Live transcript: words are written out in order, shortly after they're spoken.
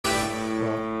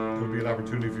would be an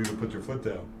opportunity for you to put your foot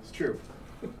down. It's true.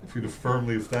 For you to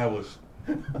firmly establish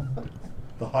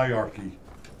the hierarchy.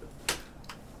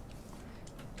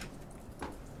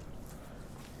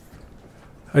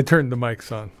 I turned the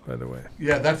mics on, by the way.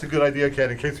 Yeah, that's a good idea,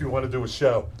 Ken, in case you want to do a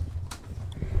show.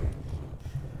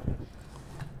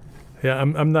 Yeah,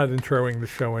 I'm not introing the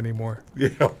show anymore.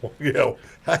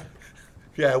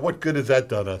 Yeah, what good has that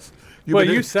done us?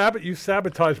 You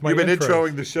sabotaged my You've been intros.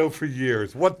 introing the show for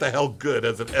years. What the hell good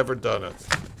has it ever done us?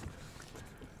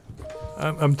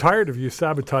 I'm tired of you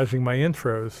sabotaging my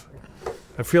intros.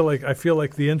 I feel like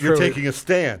the intro. You're taking a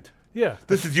stand. Yeah.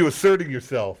 This is you asserting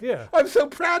yourself. Yeah. I'm so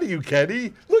proud of you,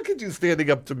 Kenny. Look at you standing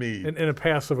up to me. In a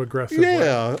passive-aggressive way.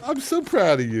 Yeah, I'm so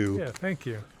proud of you. Yeah, thank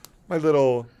you. My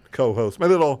little co-host, my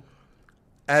little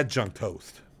adjunct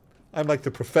host. I'm like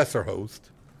the professor host.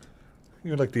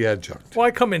 You're like the adjunct. Well,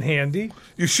 I come in handy.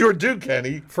 You sure do,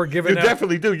 Kenny. For giving You out,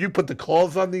 definitely do. You put the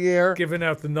calls on the air. giving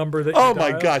out the number that Oh, you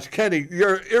my dial. gosh, Kenny,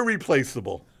 you're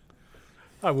irreplaceable.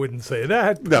 I wouldn't say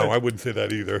that. No, I wouldn't say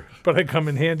that either. But I come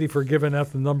in handy for giving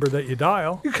out the number that you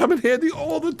dial. You come in handy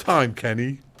all the time,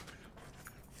 Kenny.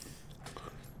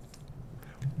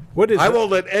 What is I that?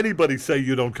 won't let anybody say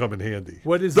you don't come in handy.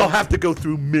 What is They'll that? have to go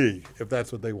through me if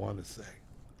that's what they want to say.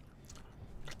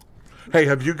 Hey,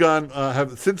 have you gone,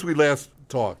 since we last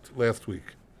talked last week,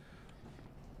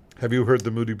 have you heard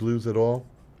the Moody Blues at all?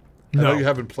 No. I know you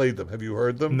haven't played them. Have you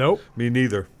heard them? Nope. Me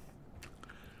neither.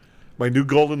 My new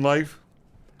goal in life,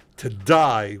 to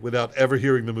die without ever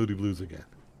hearing the Moody Blues again.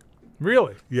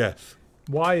 Really? Yes.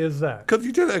 Why is that? Because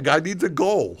a guy needs a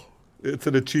goal. It's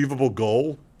an achievable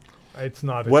goal. It's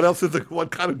not. What else is what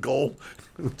kind of goal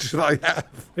should I have?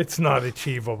 It's not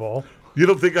achievable. You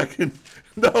don't think I can?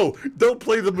 No, don't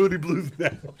play the Moody Blues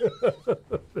now.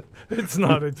 It's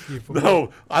not achievable. No,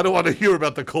 I don't want to hear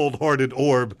about the cold-hearted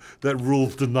orb that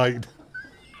rules the night.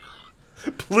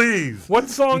 Please. What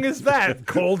song is that?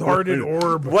 Cold-hearted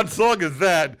orb. What song is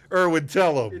that? Erwin,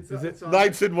 tell him. It's on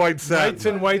Nights in White Satin. Nights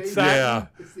in White Satin. Yeah.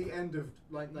 It's the end of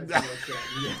Nights in White Satin.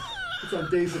 Yeah. It's on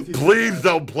Days of Future Please Past.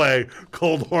 don't play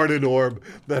Cold-Hearted Orb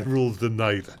that rules the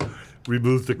night.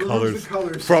 Removes the colors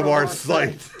colours from our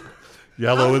sight.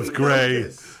 Yellow How is do we know gray.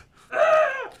 this?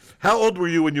 How old were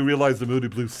you when you realized the Moody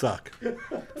Blues suck?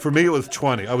 For me, it was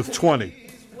 20. I was 20.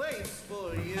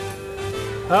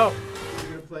 Oh, You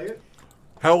gonna play it?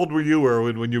 How old were you,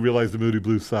 Erwin, when you realized the Moody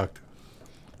Blues sucked?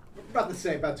 About the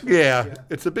same. About 20. Yeah,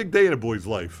 it's a big day in a boy's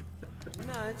life.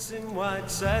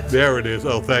 There it is.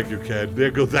 Oh, thank you, Ken.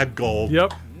 There goes that goal.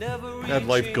 yep. That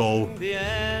life goal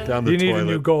down the You need toilet. a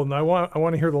new goal, and I want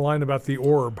to hear the line about the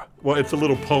orb. Well, it's a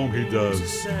little poem he does.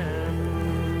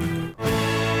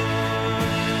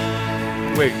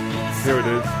 Wait, here it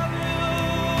is.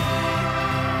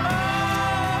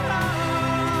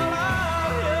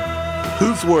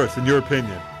 Who's worse, in your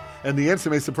opinion? And the answer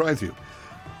may surprise you.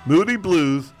 Moody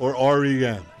Blues or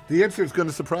REM? The answer is going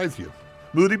to surprise you.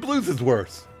 Moody Blues is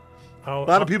worse. A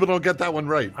lot of people don't get that one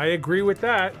right. I agree with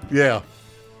that. Yeah.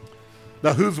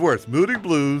 Now, who's worse? Moody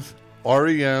Blues,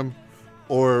 REM,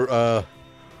 or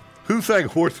who sang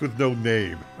Horse with No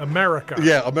Name? America.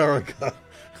 Yeah, America.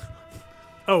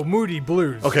 Oh, Moody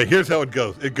Blues. Okay, here's how it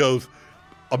goes. It goes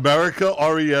America,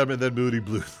 REM, and then Moody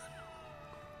Blues.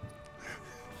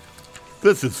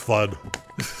 This is fun.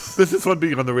 This is fun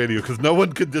being on the radio because no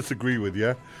one can disagree with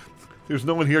you. There's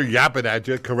no one here yapping at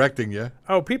you, correcting you.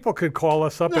 Oh, people could call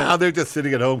us up Now at they're just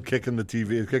sitting at home kicking the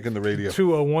TV, kicking the radio.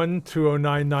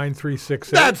 201-209-9368.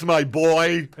 That's my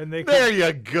boy. And they there could-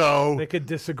 you go. They could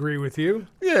disagree with you.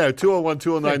 Yeah,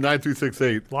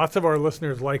 201-209-9368. Lots of our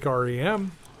listeners like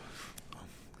REM.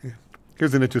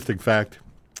 Here's an interesting fact.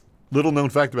 Little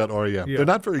known fact about REM. Yeah. They're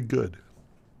not very good.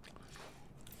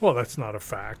 Well, that's not a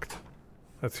fact.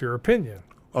 That's your opinion.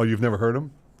 Oh, you've never heard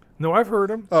them? No, I've heard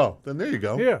them. Oh, then there you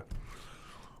go. Yeah.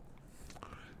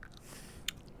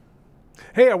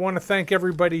 Hey, I want to thank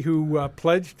everybody who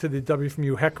pledged to the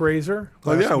WFMU Heck Raiser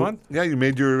last month. Yeah, you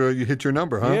made you hit your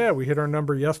number, huh? Yeah, we hit our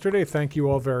number yesterday. Thank you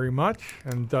all very much.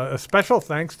 And a special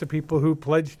thanks to people who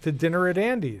pledged to dinner at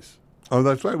Andy's. Oh,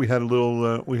 that's right. We had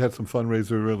we had some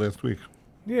fundraiser last week.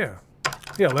 Yeah.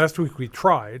 Yeah, last week we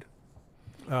tried.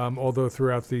 Although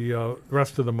throughout the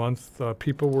rest of the month,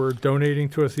 people were donating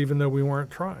to us even though we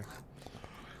weren't trying.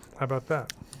 How about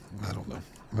that? I don't know.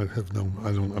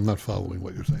 I'm not following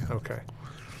what you're saying. Okay.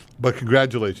 But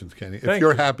congratulations, Kenny. If Thank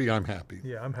you're you. happy, I'm happy.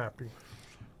 Yeah, I'm happy.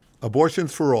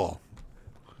 Abortions for all.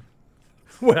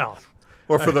 Well,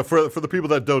 Or for the people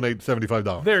that donate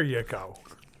 $75. there you go.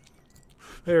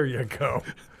 There you go.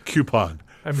 Coupon.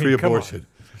 I mean, Free come abortion.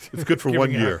 It's good for Giving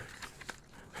 1 out- year.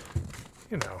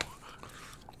 You know,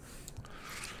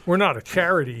 we're not a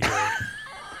charity here.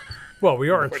 Well, we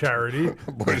are a charity,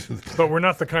 Abortion. but we're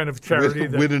not the kind of charity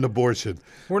that Win an abortion.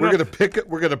 We're not- gonna pick.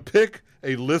 We're gonna pick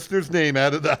a listener's name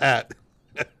out of the hat.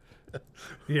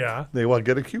 Yeah. They will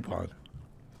get a coupon.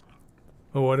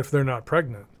 Well, what if they're not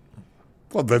pregnant?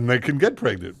 Well, then they can get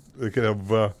pregnant. They can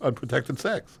have unprotected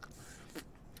sex.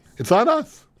 It's on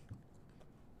us.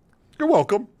 You're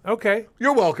welcome. Okay.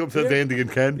 You're welcome, says Yeah. Andy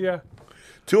and Ken. Yeah.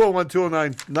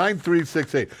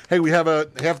 201-209-9368. Hey, we have a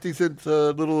half-decent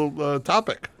little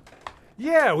topic.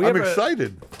 Yeah, I'm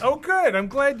excited. Oh, good. I'm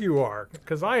glad you are,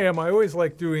 because I am. I always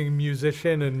like doing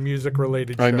musician and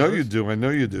music-related shows. I know you do. I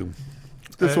know you do.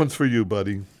 This one's for you,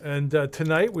 buddy. And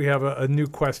tonight we have a new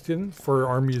question for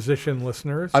our musician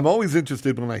listeners. I'm always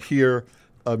interested when I hear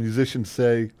a musician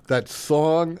say that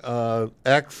song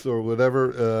X or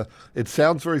whatever. It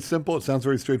sounds very simple. It sounds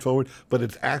very straightforward, but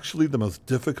it's actually the most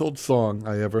difficult song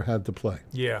I ever had to play.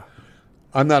 Yeah.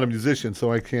 I'm not a musician, so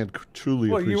I can't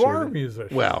truly appreciate it. Well, you are a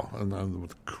musician. Well, I'm the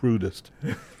crudest,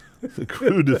 the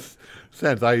crudest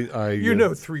sense. You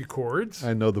know 3 chords.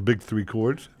 I know the big 3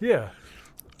 chords. Yeah.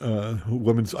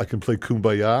 Women's. I can play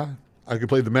Kumbaya. I can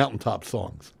play the mountaintop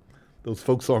songs, those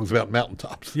folk songs about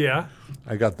mountaintops. Yeah.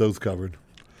 I got those covered.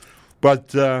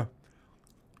 But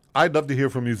I'd love to hear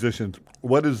from musicians.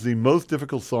 What is the most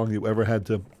difficult song you ever had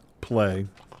to play?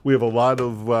 We have a lot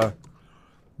of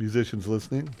musicians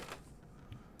listening.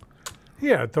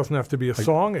 Yeah, it doesn't have to be a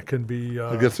song. It can be...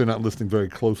 I guess they're not listening very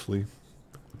closely.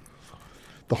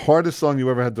 The hardest song you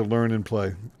ever had to learn and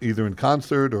play, either in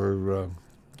concert or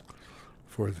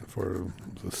for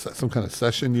some kind of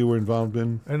session you were involved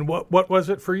in. And what was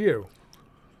it for you?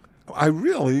 Well,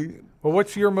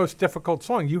 what's your most difficult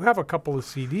song? You have a couple of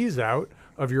CDs out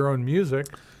of your own music.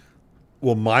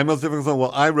 Well, my most difficult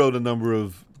song, I wrote a number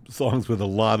of songs with a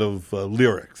lot of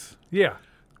lyrics. Yeah.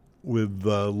 With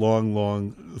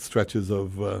long stretches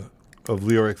of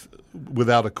lyrics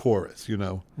without a chorus,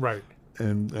 Right.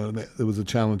 And it was a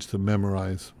challenge to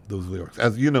memorize those lyrics.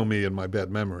 As you know me and my bad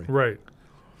memory. Right.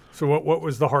 So what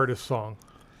was the hardest song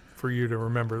for you to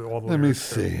remember all the Let me lyrics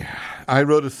see. I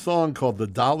wrote a song called the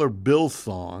Dollar Bill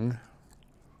Song.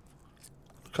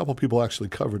 A couple people actually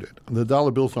covered it. The Dollar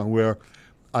Bill Song, where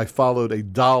I followed a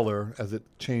dollar as it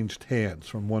changed hands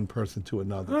from one person to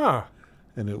another. Ah.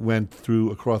 And it went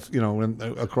through across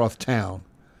town,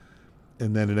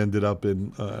 and then it ended up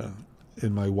in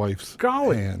my wife's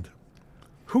hand.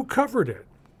 Who covered it?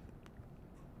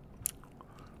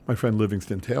 My friend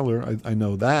Livingston Taylor. I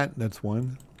know that. That's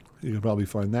one. You can probably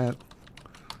find that.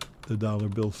 The Dollar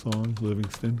Bill Song,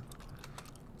 Livingston.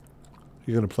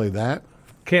 You're going to play that?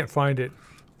 Can't find it.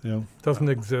 Doesn't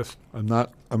exist. I'm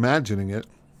not imagining it.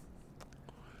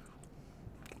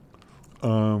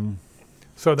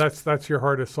 So that's your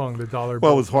hardest song, the Dollar Bill.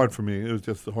 Well, it was hard for me. It was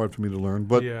just hard for me to learn.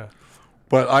 But yeah.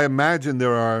 But I imagine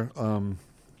there are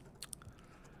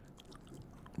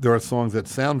songs that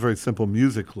sound very simple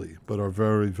musically, but are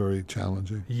very, very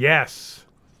challenging. Yes,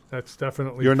 that's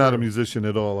definitely. You're true. not a musician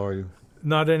at all, are you?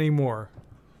 Not anymore.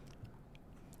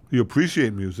 You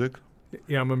appreciate music.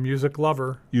 Yeah, I'm a music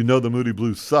lover. You know the Moody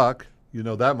Blues suck. You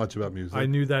know that much about music. I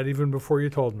knew that even before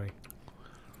you told me.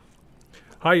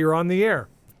 Hi, you're on the air.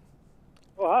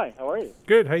 Oh, hi. How are you?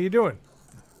 Good. How you doing?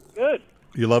 Good.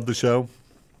 You love the show?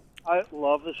 I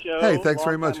love the show. Hey, thanks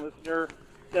very much. Long-time listener,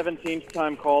 17th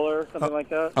time caller, something like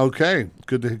that. Okay.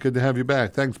 Good to have you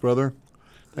back. Thanks, brother.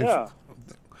 Thanks. Yeah.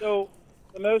 So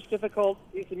the most difficult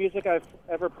piece of music I've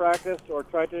ever practiced or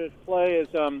tried to play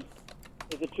is a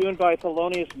tune by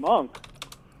Thelonious Monk,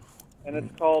 and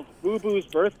it's called Boo Boo's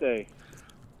Birthday.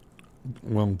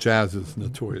 Well, jazz is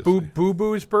notorious. Boo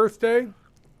Boo's birthday?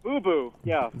 Boo Boo,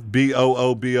 yeah.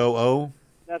 Booboo?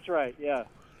 That's right, yeah.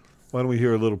 Why don't we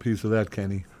hear a little piece of that,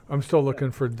 Kenny? I'm still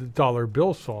looking for the Dollar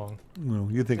Bill Song. No,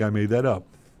 you think I made that up?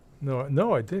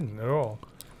 No, I didn't at all.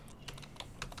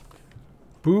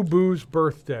 Boo Boo's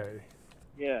Birthday.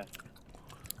 Yeah.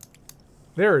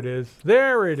 There it is.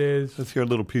 There it is. Let's hear a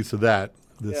little piece of that.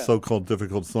 This so-called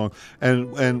difficult song.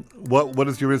 And what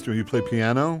is your instrument? You play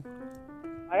piano?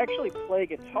 I actually play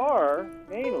guitar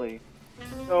mainly.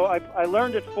 So I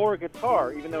learned it for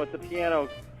guitar, even though it's a piano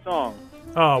song.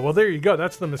 Oh, well, there you go.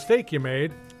 That's the mistake you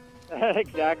made.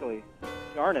 Exactly.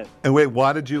 Darn it. And wait,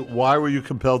 why were you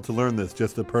compelled to learn this?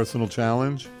 Just a personal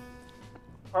challenge?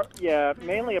 Yeah,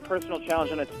 mainly a personal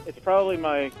challenge, and it's probably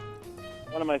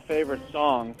one of my favorite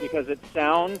songs because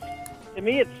to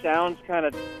me it sounds kind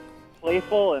of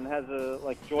playful and has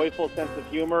a joyful sense of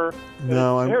humor.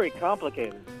 No, it's very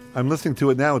complicated. I'm listening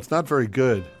to it now. It's not very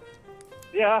good.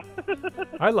 Yeah.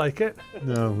 I like it.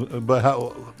 No, but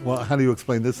how do you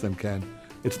explain this then, Ken?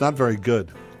 It's not very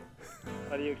good.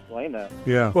 How do you explain that?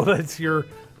 Yeah. Well, that's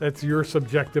That's your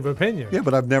subjective opinion. Yeah,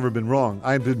 but I've never been wrong.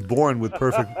 I've been born with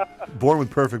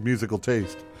perfect musical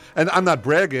taste. And I'm not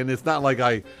bragging. It's not like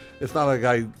I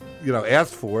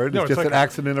asked for it. No, it's just like an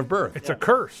accident of birth. It's a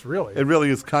curse, really. It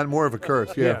really is kind of more of a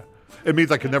curse, yeah. It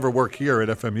means I could never work here at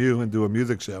FMU and do a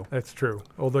music show. That's true.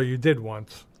 Although you did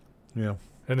once. Yeah.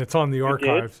 And it's on the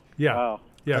archives. Did? Yeah. Wow.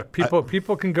 Yeah.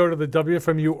 People can go to the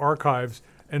WFMU archives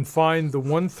and find the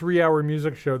 1 3-hour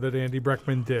music show that Andy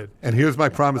Breckman did. And here's my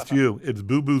promise to you. It's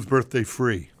Boo Boo's birthday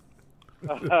free.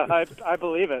 I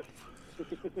believe it.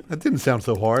 That didn't sound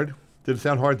so hard. Did it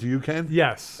sound hard to you, Ken?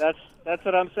 Yes. That's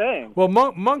what I'm saying. Well,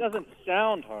 Monk It doesn't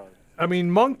sound hard. I mean,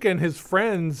 Monk and his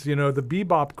friends, the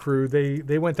bebop crew,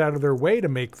 they went out of their way to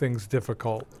make things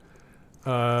difficult,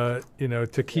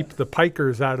 to keep the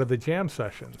pikers out of the jam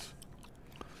sessions.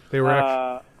 They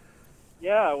were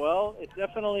yeah, well, it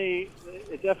definitely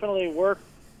worked.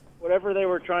 Whatever they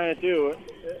were trying to do,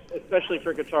 especially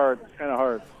for guitar, it's kind of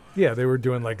hard. Yeah, they were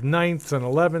doing like 9th and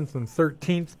 11th and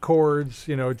 13th chords,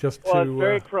 just well, to... it's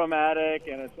very chromatic,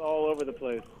 and it's all over the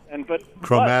place.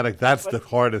 Chromatic, that's the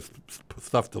hardest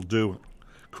stuff to do.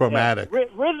 Chromatic. Yeah,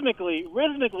 rhythmically,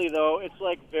 though, it's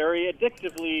like very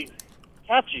addictively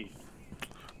catchy.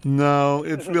 No,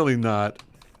 it's really not.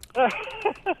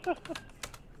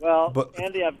 Well,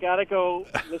 Andy, I've got to go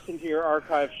listen to your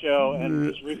archive show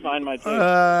and just refine my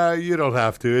taste. You don't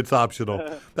have to. It's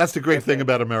optional. That's the great thing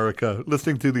about America.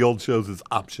 Listening to the old shows is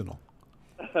optional.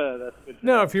 That's good.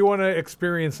 No, if you want to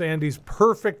experience Andy's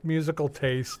perfect musical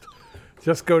taste,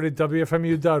 just go to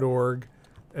WFMU.org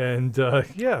and,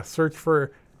 search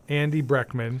for Andy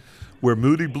Breckman. We're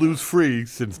Moody Blues free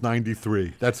since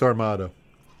 '93. That's our motto.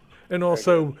 And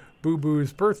also Boo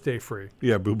Boo's birthday free.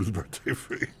 Yeah, Boo Boo's birthday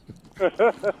free.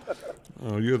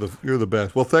 Oh, you're the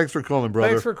best. Well, thanks for calling, brother.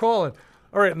 Thanks for calling.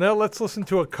 All right, now let's listen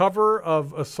to a cover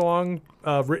of a song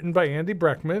written by Andy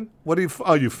Breckman. What do you?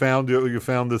 Oh, you found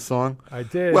this song? I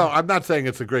did. Well, I'm not saying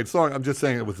it's a great song. I'm just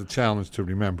saying it was a challenge to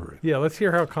remember it. Yeah, let's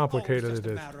hear how complicated it is. It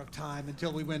was just a matter of time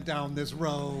until we went down this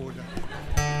road.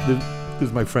 This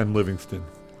is my friend Livingston.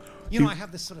 I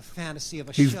have this sort of fantasy of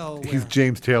a show. He's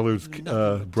James Taylor's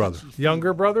brother.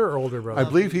 Younger brother or older brother? I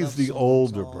believe he's the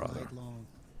older brother.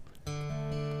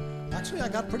 Actually, I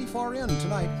got pretty far in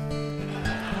tonight.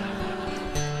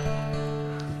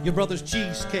 Your brother's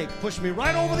cheesecake pushed me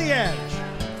right over the edge.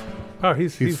 Oh,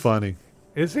 he's funny.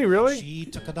 Is he really? She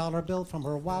took a dollar bill from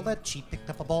her wallet. She picked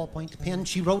up a ballpoint pen.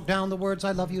 She wrote down the words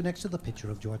 "I love you" next to the picture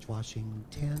of George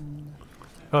Washington.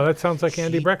 Oh, that sounds like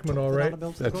Andy Breckman, all right.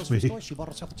 That's me. Store. She bought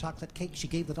herself a chocolate cake. She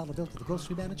gave the dollar bill to the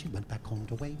grocery man, and she went back home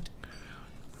to wait.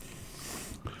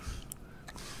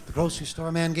 The grocery store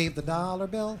man gave the dollar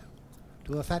bill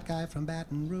to a fat guy from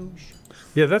Baton Rouge.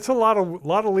 Yeah, that's a lot of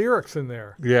lyrics in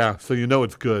there. Yeah, so you know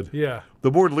it's good. Yeah. The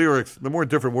more lyrics, the more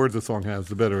different words a song has,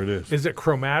 the better it is. Is it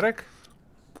chromatic?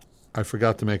 I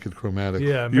forgot to make it chromatic.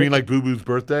 Yeah. You mean like Boo Boo's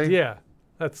birthday? Yeah,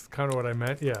 that's kind of what I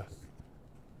meant. Yeah.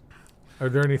 Are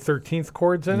there any 13th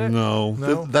chords in it? No.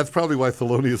 No? That's probably why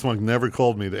Thelonious Monk never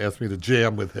called me to ask me to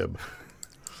jam with him.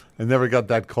 I never got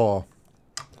that call.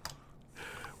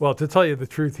 Well, to tell you the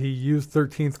truth, he used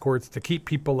 13th chords to keep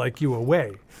people like you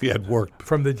away. He had worked.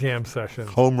 From the jam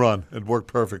sessions. Home run. It worked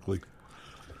perfectly.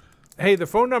 Hey, the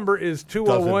phone number is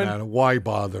 201. Doesn't matter. Why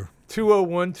bother?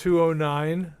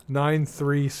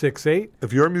 201-209-9368.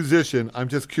 If you're a musician, I'm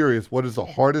just curious, what is the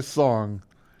hardest song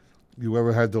you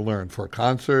ever had to learn? For a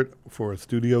concert? For a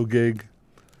studio gig?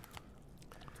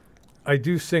 I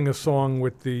do sing a song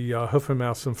with the Hoof and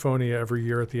Mouth Symphonia every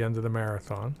year at the end of the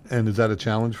marathon. And is that a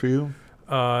challenge for you?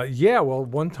 Yeah, well,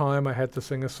 one time I had to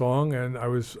sing a song, and I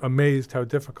was amazed how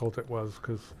difficult it was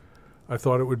because I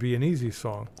thought it would be an easy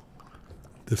song.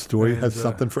 The story has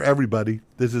something for everybody.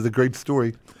 This is a great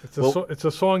story. It's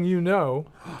a song you know.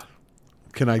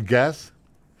 Can I guess?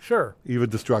 Sure. Eve of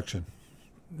Destruction.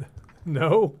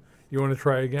 No? You want to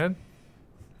try again?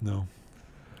 No.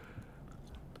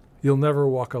 You'll Never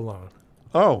Walk Alone.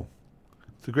 Oh,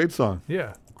 it's a great song.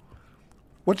 Yeah.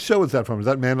 What show is that from? Is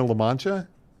that Man of La Mancha?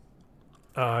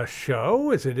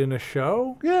 Show? Is it in a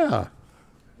show? Yeah.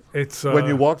 It's When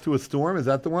You Walk Through a Storm, is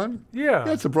that the one? Yeah.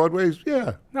 Yeah, it's a Broadway,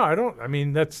 yeah. No, I don't. I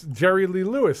mean, that's Jerry Lee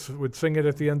Lewis would sing it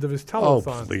at the end of his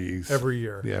telethon. Oh, please. Every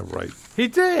year. Yeah, right. He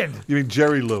did. You mean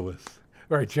Jerry Lewis?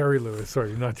 Right, Jerry Lewis.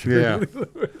 Sorry, not Jerry Lee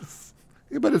Lewis.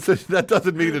 Yeah, but that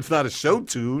doesn't mean it's not a show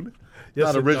tune.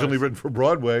 Yes, not originally written for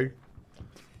Broadway.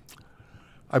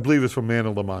 I believe it's from Man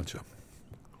of La Mancha.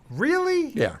 Really?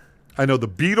 Yeah. I know the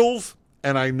Beatles,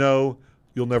 and I know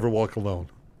You'll Never Walk Alone.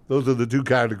 Those are the two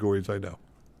categories I know.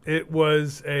 It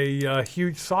was a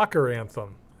huge soccer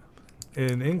anthem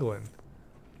in England.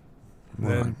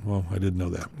 Right. Well, I didn't know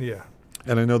that. Yeah.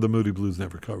 And I know the Moody Blues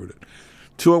never covered it.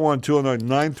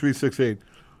 201-209-9368.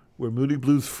 We're Moody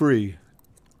Blues free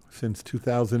since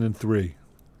 2003.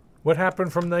 What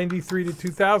happened from 93 to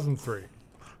 2003?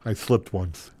 I slipped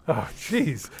once. Oh,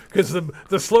 jeez. Because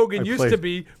the slogan used to played-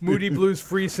 be Moody Blues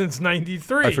free since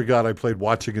 93. I forgot I played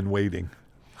Watching and Waiting,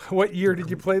 What year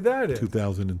did you play that in?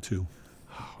 2002.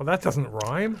 Well, that doesn't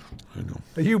rhyme. I know.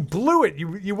 You blew it.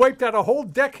 You wiped out a whole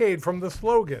decade from the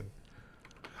slogan.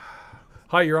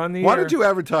 Hi, you're on the Why air. don't you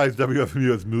advertise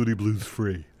WFMU as Moody Blues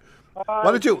free? Hi,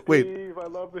 Why don't you wait? Steve, I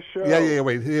love the show. Yeah.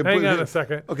 Wait. Here, Hang on a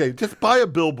second. Okay, just buy a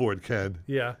billboard, Ken.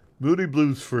 Yeah. Moody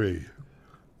Blues free.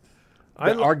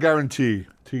 I Our guarantee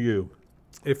to you.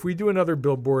 If we do another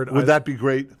billboard, Would that be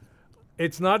great?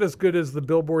 it's not as good as the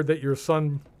billboard that your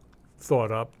son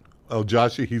thought up. Oh,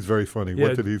 Joshy, he's very funny. Yeah.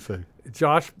 What did he say?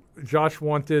 Josh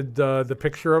wanted the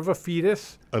picture of a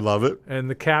fetus I love it. and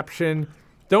the caption,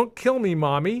 "Don't kill me,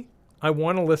 Mommy. I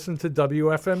want to listen to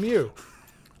WFMU."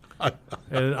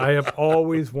 And I have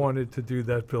always wanted to do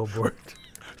that billboard.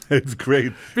 It's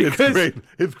great. Because- it's great.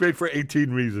 It's great for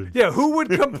 18 reasons. Yeah, who would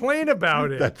complain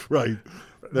about it? That's right.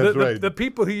 That's right. The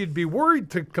people who you'd be worried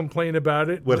to complain about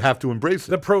it, Would have to embrace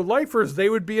the it. pro-lifers, they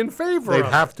would be in favor They'd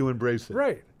of have to embrace it. it.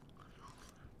 Right,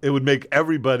 It would make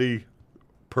everybody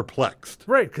perplexed.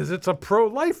 right, because it's a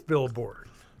pro-life billboard.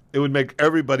 It would make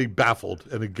everybody baffled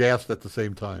and aghast at the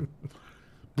same time.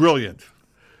 Brilliant.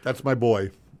 That's my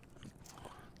boy.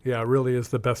 Yeah, it really is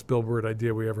the best billboard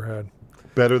idea we ever had.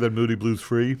 Better than Moody Blues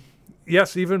Free.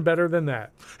 Yes, even better than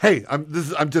that. Hey, I'm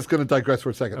just going to digress for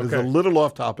a second. This is a Okay. little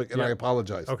off topic, and Yeah. I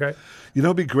apologize. Okay. You know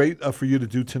what'd be great for you to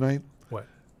do tonight? What?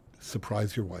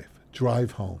 Surprise your wife.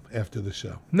 Drive home after the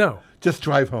show. No. Just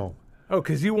drive home. Oh,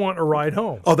 because you want a ride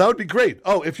home. Oh, that would be great.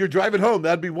 Oh, if you're driving home,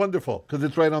 that'd be wonderful because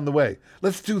it's right on the way.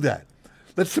 Let's do that.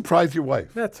 Let's surprise your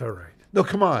wife. That's all right. No,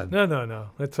 come on. No.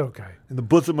 It's okay. In the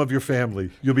bosom of your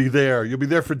family. You'll be there. You'll be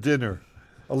there for dinner.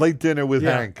 A late dinner with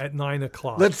Yeah, Hank. at 9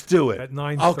 o'clock. Let's do it. At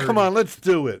 9:30. Oh, come on. Let's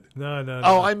do it. No.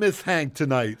 Oh, I miss Hank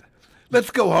tonight. Let's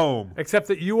go home. Except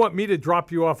that you want me to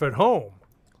drop you off at home.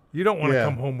 You don't want to Yeah.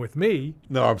 come home with me.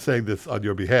 No, I'm saying this on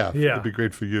your behalf. Yeah. It'd be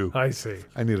great for you. I see.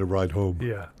 I need a ride home.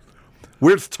 Yeah.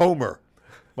 Where's Tomer,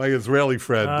 my Israeli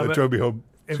friend that but drove me home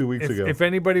 2 weeks ago? If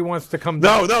anybody wants to come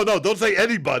down. No. Don't say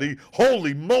anybody.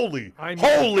 Holy moly. I mean-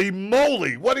 Holy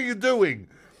moly. What are you doing?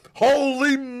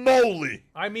 Holy moly.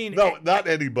 I mean, No, not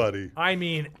anybody. I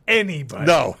mean anybody.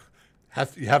 No.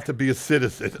 You have to be a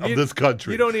citizen of You- this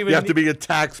country. you don't even You have to need- be a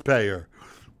taxpayer.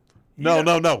 No,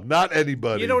 not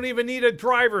anybody. You don't even need a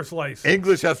driver's license.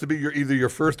 English has to be either your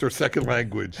first or second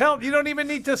language. Hell, you don't even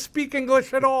need to speak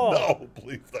English at all. No,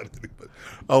 please, not anybody.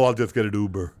 Oh, I'll just get an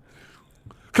Uber.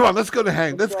 Come on, let's go to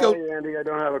Hank. Let's go. Sorry, Andy, I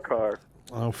don't have a car.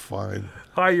 Oh, fine.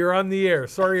 Hi, you're on the air.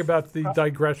 Sorry about the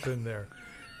digression there.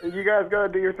 You guys got to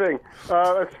do your thing.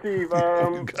 Steve, You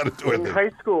gotta do in it. high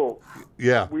school,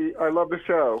 Yeah, I love the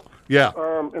show. yeah.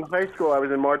 In high school, I was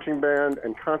in marching band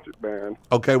and concert band.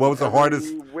 Okay, what was the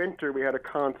hardest? Every winter, we had a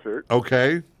concert,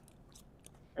 Okay,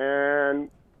 and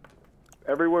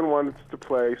everyone wanted to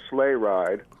play Sleigh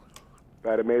Ride,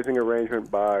 that amazing arrangement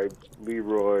by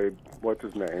Leroy, what's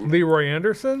his name? Leroy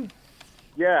Anderson?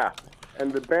 Yeah,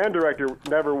 and the band director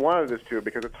never wanted us to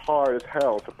because it's hard as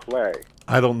hell to play.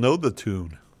 I don't know the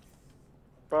tune.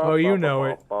 Oh, you know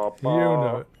it. You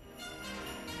know it.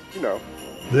 You know.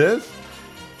 This?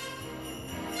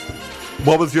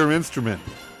 What was your instrument?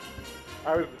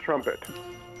 I was the trumpet.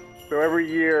 So every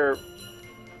year.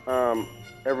 Was band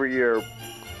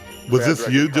this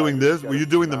director you tried doing to this? get Were us you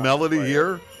doing the to melody play it,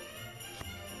 here?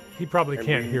 He probably and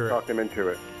can't we hear it. talked him into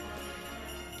it.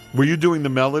 Were you doing the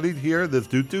melody here? This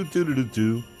do do do do do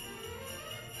do.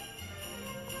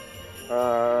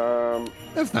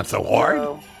 That's not so hard.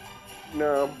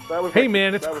 No, that was. Hey,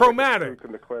 man, it's that was chromatic. Like the flutes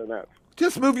and the clarinet.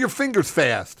 Just move your fingers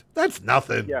fast. That's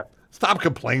nothing. Yeah. Stop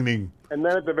complaining. And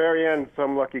then at the very end,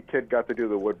 some lucky kid got to do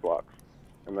the wood blocks.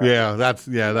 And that- Yeah, that is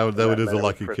a was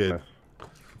lucky kid. Christmas.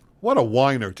 What a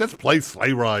whiner. Just play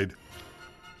Sleigh Ride.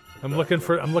 I'm looking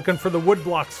for the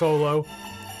woodblock solo.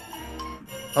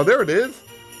 Oh, there it is.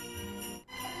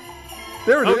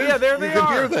 There it is. Oh, yeah, there you they can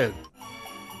are. hear that.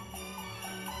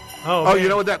 Oh, Oh, man. you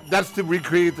know what? That's to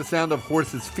recreate the sound of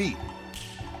horses' feet.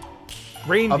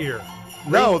 Reindeer.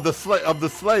 No, the sleigh of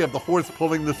the horse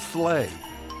pulling the sleigh.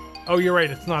 Oh, you're right.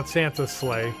 It's not Santa's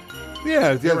sleigh.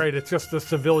 Yeah, You're right. It's just a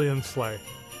civilian sleigh.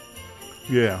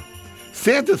 Yeah.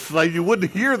 Santa's sleigh, you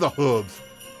wouldn't hear the hooves.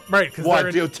 Right, because Why?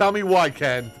 they're, Tell me why,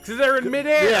 Ken. they're in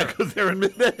midair. Yeah, because they're in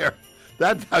midair.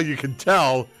 That's how you can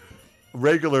tell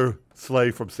regular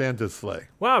sleigh from Santa's sleigh.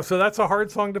 Wow, so that's a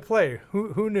hard song to play.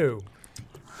 Who knew?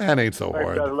 That ain't so Thanks,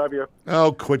 hard. guys. I love you.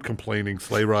 Oh, quit complaining,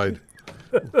 Sleigh Ride.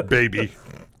 Baby.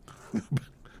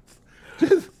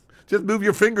 Just move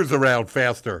your fingers around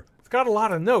faster. It's got a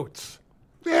lot of notes.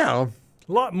 Yeah.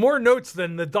 A lot more notes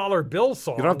than the Dollar Bill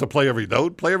song. You don't have to play every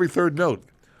note. Play every third note.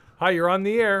 Hi, you're on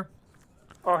the air.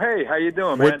 Oh, hey, how you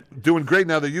doing, We're man? doing great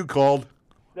now that you called.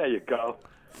 There you go.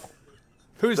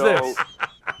 Who's So- this?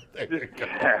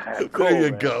 Cool, There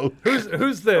you man. go.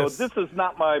 Who's So this? this is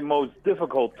not my most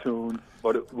difficult tune,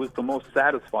 but it was the most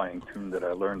satisfying tune that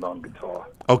I learned on guitar.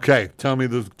 Okay, tell me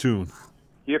the tune.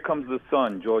 Here Comes the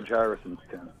Sun, George Harrison's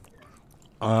tune.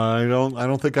 I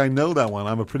don't think I know that one.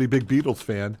 I'm a pretty big Beatles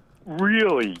fan.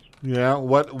 Really? Yeah.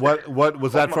 What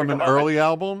was that my from an God. early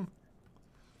album?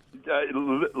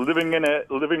 Living in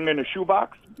a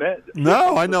shoebox? Man,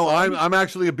 No, I know. I'm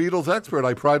actually a Beatles expert.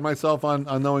 I pride myself on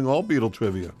knowing all Beatle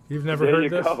trivia. You've never There heard you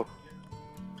this? go.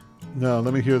 No,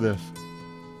 let me hear this.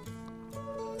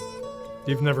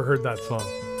 You've never heard that song.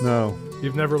 No.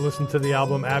 You've never listened to the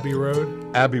album Abbey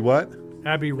Road? Abbey what?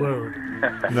 Abbey Road.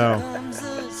 No.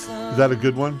 Is that a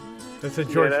good one? It's a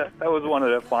Yeah, George. that was one of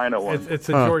the finer ones. It's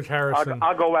a Huh. George Harrison.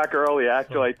 I'll go back early.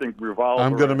 Actually, I think Revolver.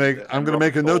 I'm gonna make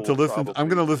a note to Soul, listen. I'm probably.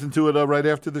 gonna listen to it right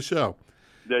after the show.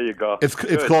 There you go. It's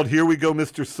Good. called "Here We Go,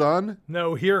 Mr. Sun."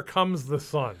 No, Here Comes the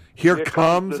Sun. Here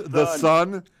Comes comes the the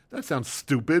sun. That sounds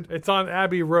stupid. It's on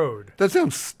Abbey Road. That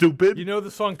sounds stupid. You know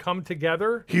the song Come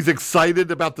Together? He's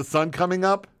excited about the sun coming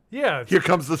up. Yeah. Here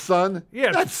comes the sun.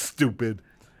 Yeah. That's stupid.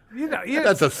 You know, yeah,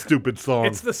 That's a stupid song.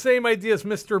 it's the same idea as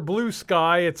Mr. Blue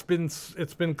Sky. It's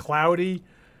been cloudy.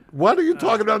 What are you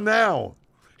talking about now?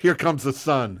 Here comes the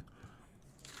sun.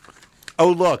 Oh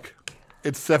look,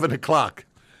 it's 7:00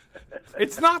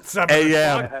 It's not 7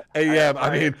 a.m. o'clock. a.m.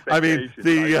 I I mean, expect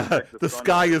the the sun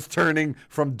sky is turning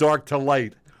from dark to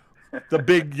light. The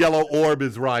big yellow orb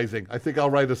is rising. I think I'll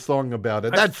write a song about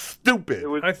it. That's stupid. It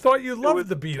was, I thought you it loved was-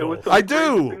 the It was Beatles. some I great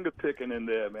do. Finger picking in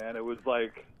there, man. It was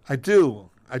like I do.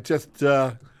 I just,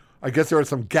 I guess there are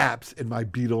some gaps in my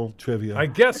Beatle trivia. I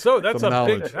guess so. That's Some a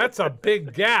big. knowledge. That's a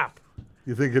big gap.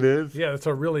 You think it is? Yeah, it's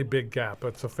a really big gap.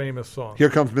 It's a famous song. Here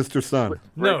comes Mr. Sun.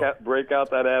 No, break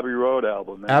out that Abbey Road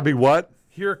album, man. Abbey what?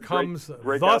 Here comes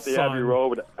break the out the sun.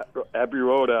 Abbey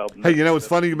Road album. Hey, you know, it's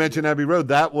funny you mentioned Abbey Road.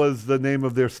 That was the name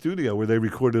of their studio where they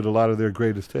recorded a lot of their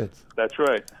greatest hits. That's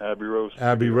right, Abbey Road.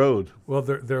 Abbey Road. Well,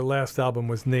 their last album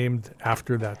was named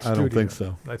after that I studio. don't think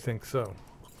so. I think so.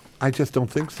 I just don't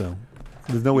think so.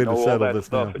 There's no way You know to all settle that this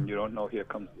stuff, now. and you don't know Here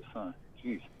Comes the Sun.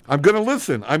 Jeez. I'm going to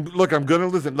listen. I'm going to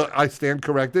listen. Look, I stand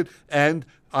corrected, and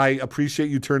I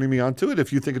appreciate you turning me on to it.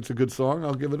 If you think it's a good song,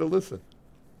 I'll give it a listen.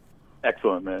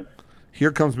 Excellent, man.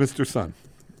 Here comes Mr. Sun.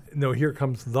 No, here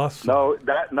comes the sun.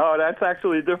 No, that's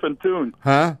actually a different tune.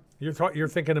 Huh? You're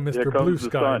thinking of Here Mr. comes Blue the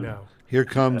Sky sun. now. Here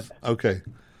comes, okay.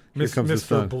 Here comes the Mr.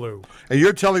 sun. Blue. And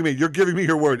you're telling me, you're giving me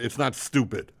your word, it's not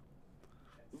stupid.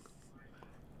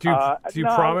 Do you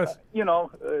No, promise? You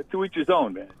know, to each his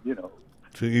own, man. You know,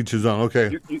 To each his own.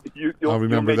 Okay. you'll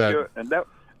remember make that. and that,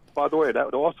 by the way,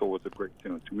 that also was a great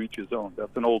tune. To each his own.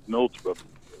 That's an old Mills Brothers.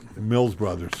 Mills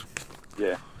Brothers.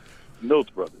 Yeah, Mills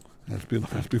Brothers.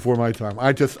 That's before my time.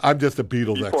 I'm just a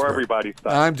Beatles expert. Before everybody's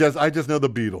time. I just know the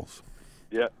Beatles.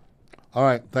 Yeah, All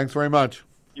right. Thanks very much.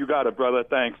 you got it, brother.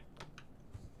 Thanks.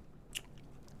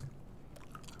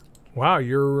 Wow,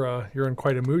 you're in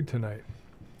quite a mood tonight,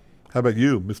 How about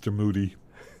you, Mr. Moody?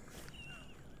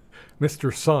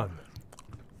 Mr. Sun.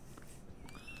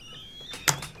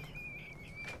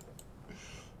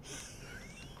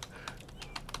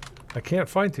 I can't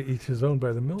find To Each His Own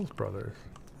by the Mills Brothers.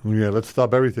 Yeah, let's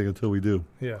stop everything until we do.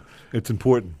 Yeah. It's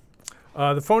important.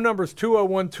 The phone number is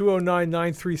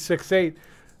 201-209-9368.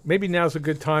 Maybe now's a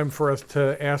good time for us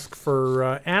to ask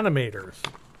for animators.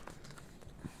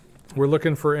 We're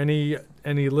looking for any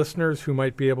listeners who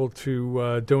might be able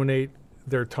to donate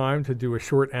their time to do a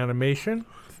short animation.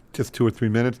 Just 2 or 3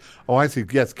 minutes. Oh, I see.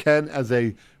 Yes, Ken, as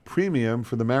a premium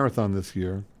for the marathon this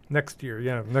year, Next year,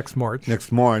 yeah, next March.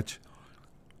 next March,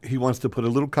 he wants to put a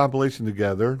little compilation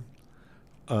together.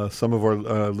 Some of our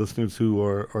listeners who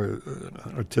are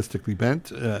artistically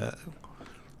bent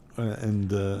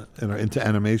and are into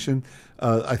animation.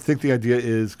 I think the idea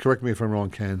is, correct me if I'm wrong,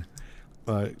 Ken.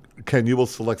 Ken, you will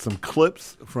select some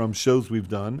clips from shows we've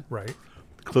done. Right.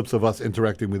 Clips of us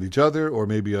interacting with each other, or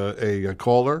maybe a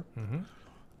caller. Mm-hmm.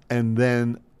 And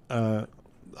then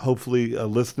hopefully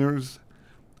listeners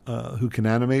who can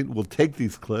animate will take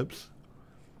these clips.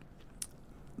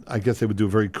 I guess they would do a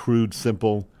very crude,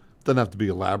 simple, doesn't have to be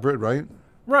elaborate, right?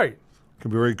 Right. Can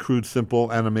be a very crude,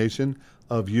 simple animation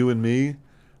of you and me,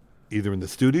 either in the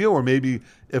studio or maybe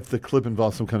if the clip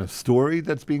involves some kind of story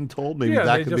that's being told, maybe Yeah,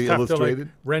 that they could just be have illustrated.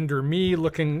 to render me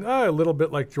looking a little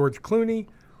bit like George Clooney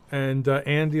and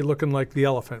Andy looking like the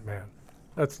Elephant Man.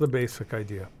 That's the basic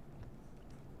idea.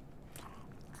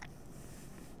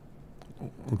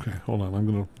 Okay, hold on. I'm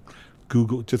going to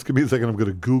Google. Just give me a second. I'm going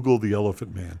to Google the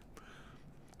Elephant Man.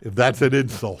 If that's an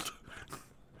insult,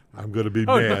 I'm going to be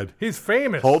No, mad. he's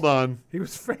famous. Hold on. He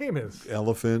was famous.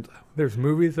 Elephant. There's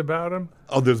movies about him.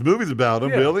 Oh, there's movies about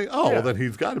him, Yeah, really? Oh, yeah. well, then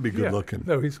he's got to be good Yeah. looking.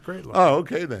 No, he's great looking. Oh,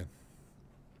 okay then.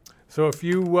 So if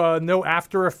you know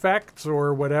After Effects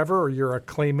or whatever, or you're a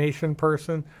claymation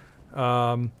person,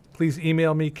 please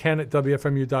email me,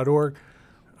 ken@wfmu.org.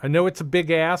 I know it's a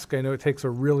big ask. I know it takes a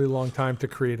really long time to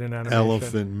create an animation.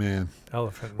 Elephant Man.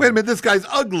 Elephant Wait a Man. minute, this guy's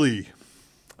ugly.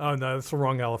 Oh, no, that's the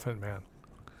wrong Elephant Man.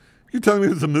 You're telling me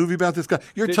there's a movie about this guy?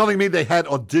 You're telling me they had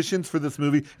auditions for this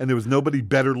movie and there was nobody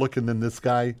better looking than this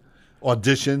guy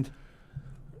auditioned?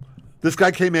 This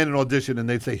guy came in and auditioned and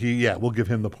they'd say, we'll give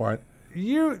him the part.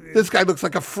 This guy looks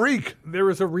like a freak. There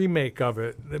was a remake of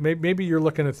it. Maybe you're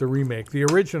looking at the remake. The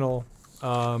original,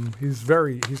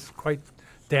 he's quite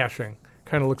dashing.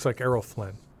 Kind of looks like Errol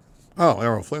Flynn. Oh,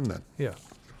 Errol Flynn then. Yeah.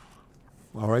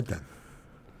 All right then.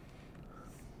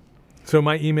 So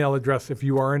my email address, if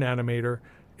you are an animator,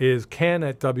 is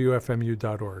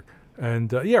ken@wfmu.org.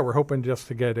 And we're hoping just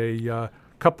to get a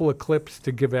couple of clips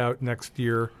to give out next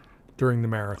year during the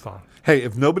marathon. Hey,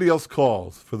 if nobody else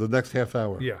calls for the next half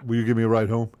hour, will you give me a ride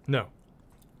home? No.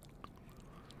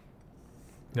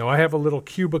 No, I have a little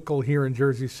cubicle here in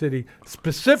Jersey City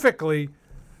specifically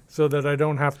so that I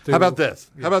don't have to. How about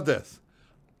this? How about this?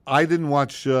 I didn't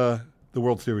watch the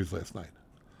World Series last night.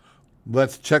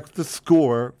 Let's check the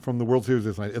score from the World Series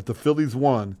last night. If the Phillies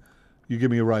won, you give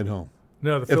me a ride home.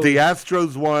 No, if the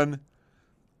Astros won,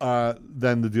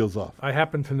 then the deal's off. I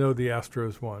happen to know the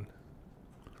Astros won.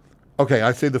 Okay,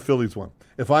 I say the Phillies won.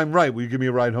 If I'm right, will you give me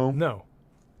a ride home? No.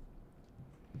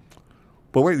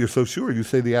 But wait, you're so sure. You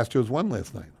say the Astros won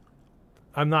last night.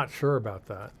 I'm not sure about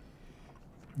that.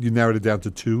 You narrowed it down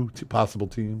to two possible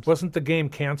teams. Wasn't the game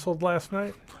canceled last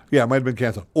night? Yeah, it might have been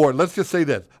canceled. Or let's just say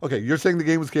this. Okay, you're saying the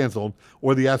game was canceled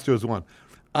or the Astros won.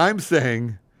 I'm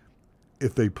saying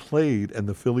if they played and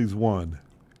the Phillies won,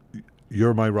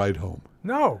 you're my ride home.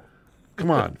 No.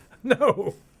 Come on.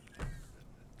 No.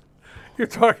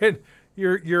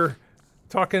 You're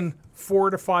talking 4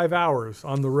 to 5 hours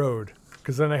on the road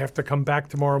because then I have to come back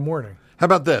tomorrow morning. How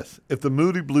about this? If the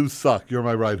Moody Blues suck, you're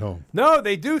my ride home. No,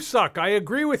 they do suck. I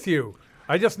agree with you.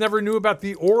 I just never knew about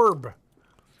the orb.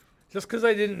 Just because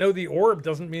I didn't know the orb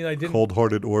doesn't mean I didn't.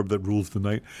 Cold-hearted orb that rules the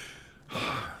night.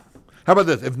 How about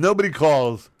this? If nobody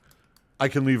calls, I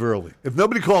can leave early. If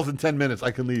nobody calls in 10 minutes,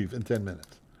 I can leave in 10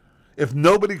 minutes. If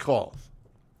nobody calls.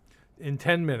 In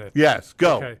 10 minutes. Yes,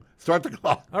 go. Okay. Start the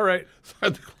clock. All right.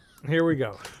 Start the clock. Here we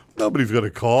go. Nobody's going to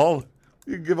call.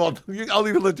 You can give all, I'll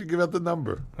even let you give out the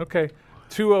number. Okay.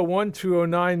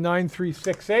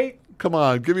 201-209-9368. Come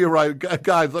on, give me a ride.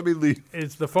 Guys, let me leave.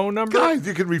 It's the phone number. Guys,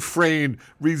 you can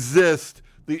resist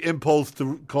the impulse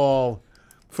to call.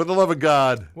 For the love of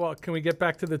God. Well, can we get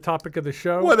back to the topic of the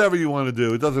show? Whatever you want to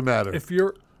do. It doesn't matter. If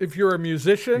you're a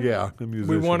musician, a musician.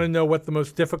 We want to know what the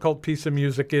most difficult piece of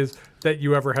music is that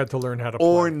you ever had to learn how to play.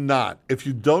 Or not. If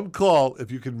you don't call,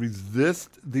 if you can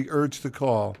resist the urge to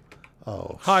call.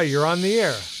 Oh. Hi, you're on the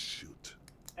air. Shoot.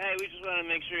 Hey, we just want to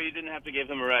make sure you didn't have to give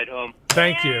him a ride home.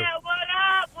 Thank you. Yeah, what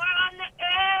up? We're on the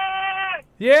air.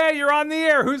 Yeah, you're on the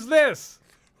air. Who's this?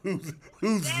 Who's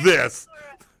this?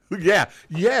 Yeah.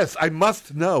 Yes, I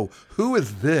must know. Who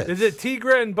is this? Is it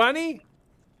Tigra and Bunny?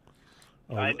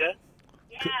 Kinda.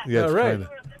 Yeah, All right. kinda.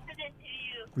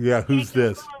 Yeah, who's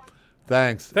this?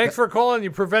 Thanks. Thanks for calling.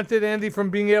 You prevented Andy from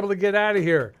being able to get out of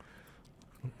here.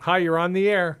 Hi, you're on the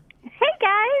air. Hey,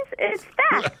 guys. It's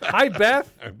Beth. Hi,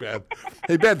 Beth. Hi, Beth.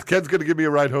 Hey, Beth, Ken's going to give me a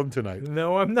ride home tonight.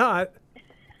 No, I'm not.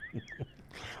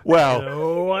 Well,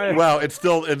 No, well, it's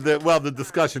still, the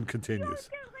discussion continues.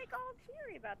 Like all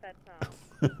teary about that song.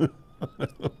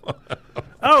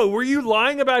 Oh, were you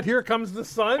lying about Here Comes the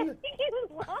Sun? I think he was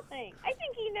lying. I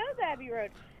think he knows Abbey Road.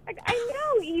 I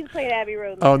know he's played Abbey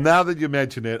Road. Oh, now that you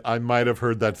mention it, I might have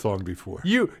heard that song before.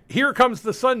 Here Comes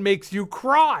the Sun makes you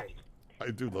cry. I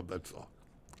do love that song.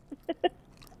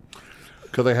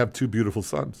 Because I have two beautiful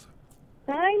sons.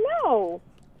 I know.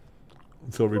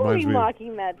 So it What are reminds you me.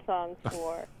 mocking that song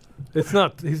for? He's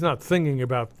not singing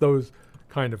about those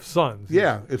kind of sons.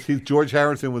 Yeah, George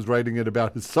Harrison was writing it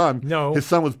about his son. No. His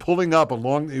son was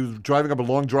he was driving up a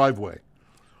long driveway.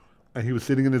 And he was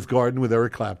sitting in his garden with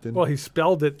Eric Clapton. Well, he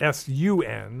spelled it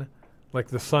S-U-N, like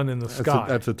the sun in the sky.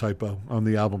 That's a typo on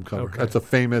the album cover. Okay. That's a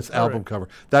famous album right. cover.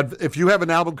 That if you have an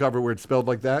album cover where it's spelled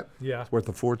like that, Yeah. it's worth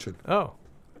a fortune. Oh,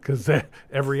 because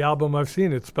every album I've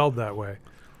seen, it's spelled that way.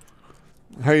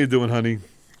 How you doing, honey?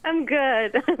 I'm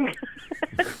good.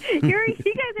 You guys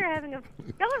are y'all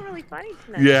are really funny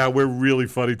tonight. Yeah, we're really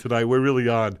funny tonight. We're really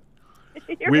on.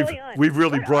 You're really on. We've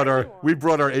really What brought are our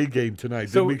you on? A game tonight,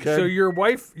 So, didn't we, Ken? so your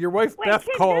wife Wait, Beth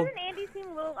Ken, called. doesn't Andy seem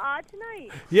a little odd tonight?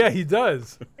 Yeah, he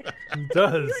does. He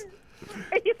does.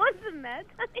 Are you on some meds,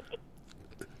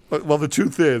 honey? Well, the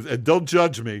truth is, and don't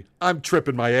judge me, I'm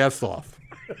tripping my ass off.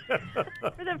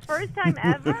 For the first time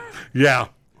ever? Yeah.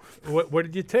 What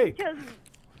did you take? Because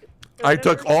I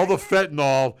took all the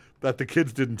fentanyl that the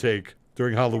kids didn't take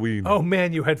during Halloween. Oh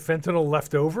man, you had fentanyl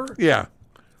left over? Yeah.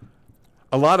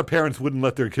 A lot of parents wouldn't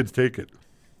let their kids take it.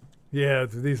 Yeah,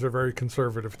 these are very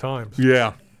conservative times.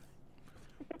 Yeah.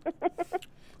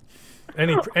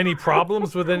 Any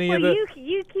problems with any of well, the?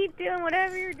 you keep doing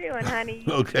whatever you're doing, honey.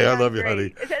 Okay, I love you,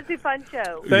 Great. honey. It's a fun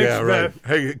show. Thanks, yeah, right. Beth.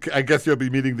 Hey, I guess you'll be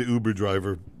meeting the Uber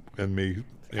driver and me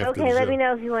after Okay, the let show. me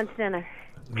know if you want dinner.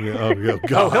 Yeah, oh, yeah,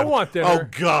 God. he'll want dinner. Oh,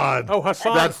 God. Oh,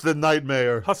 Hassan. That's the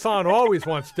nightmare. Hassan always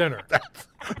wants dinner.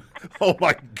 Oh,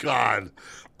 my God.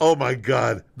 Oh, my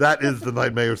God. That is the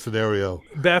nightmare scenario.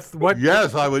 Beth, what?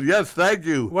 Yes, I would. Yes, thank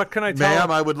you. What can I tell? Ma'am,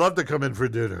 I would love to come in for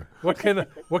dinner. What can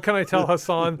I tell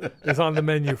Hassan is on the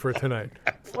menu for tonight?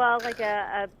 Well, like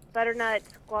a butternut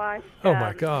squash. Oh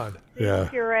my God! Yeah.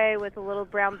 Puree with a little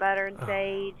brown butter and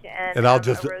sage, And I'll a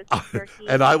just roasted turkey.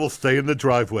 and I will stay in the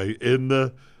driveway in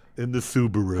the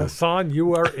Subaru. Hassan,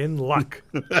 you are in luck.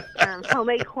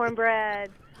 Homemade cornbread.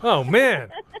 Oh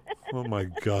man, Oh my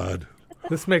God.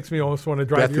 this makes me almost want to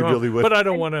drive Beth, you you home. really would. But I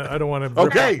don't want to. I don't want to.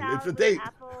 Okay, Salad it's a with date.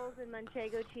 Apples and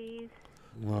manchego cheese.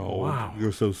 Oh, Wow.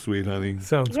 You're so sweet, honey.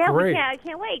 Sounds Yeah, great. I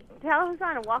can't wait. Tell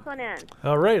Hassan to walk on in.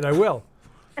 All right, I will.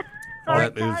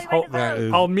 That is. That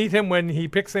is. I'll meet him when he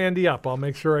picks Andy up. I'll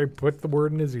make sure I put the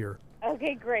word in his ear.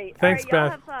 Okay, great. Thanks, All right, y'all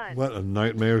Beth. have fun. What a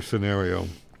nightmare scenario.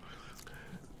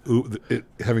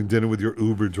 Having dinner with your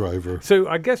Uber driver. So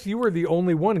I guess you were the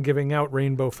only one giving out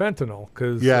rainbow fentanyl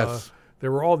because Yes.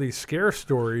 there were all these scare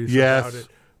stories Yes. about it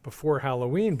before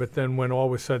Halloween. But then when all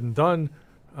was said and done,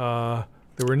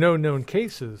 there were no known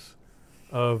cases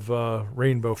of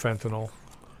rainbow fentanyl.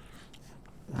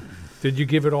 Did you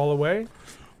give it all away?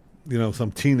 You know,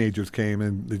 some teenagers came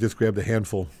and they just grabbed a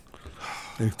handful.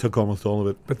 They took almost all of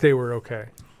it. But they were okay.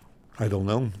 I don't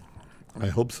know. I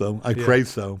hope so. I Yeah. pray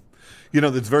so. You know,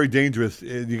 it's very dangerous.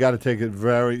 You got to take it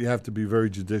you have to be very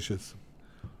judicious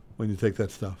when you take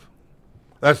that stuff.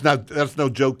 That's no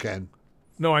joke, Ken.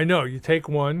 No, I know. You take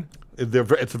one.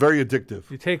 It's very addictive.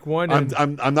 You take one. And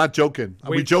I'm not joking.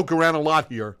 We Wait. joke around a lot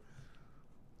here.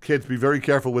 Kids, be very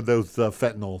careful with those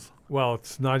fentanyls. well,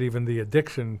 it's not even the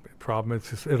addiction problem.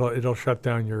 It's just it'll shut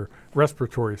down your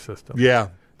respiratory system. Yeah.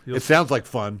 You'll- It sounds like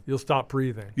fun. You'll stop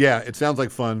breathing. Yeah, it sounds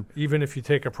like fun. Even if you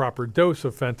take a proper dose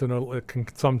of fentanyl, it can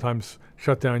sometimes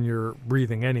shut down your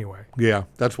breathing anyway. Yeah,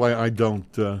 that's why I don't.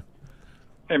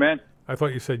 Hey, man. I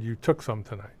thought you said you took some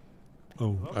tonight.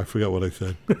 Oh, I forgot what I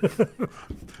said.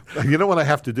 You know what I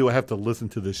have to do? I have to listen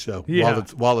to this show Yeah.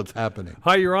 while it's happening.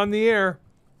 Hi, you're on the air.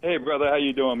 Hey, brother, how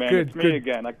you doing, man? Good, It's me good.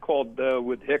 again. I called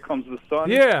with Here Comes the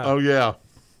Sun. Yeah. Oh yeah.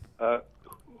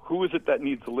 Who is it that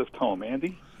needs a lift home,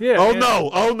 Andy? Yeah. Oh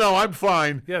Andy- no, I'm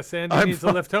fine. Yes, Andy I'm needs a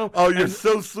fi- lift home. Oh, you're And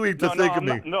so sweet to think of I'm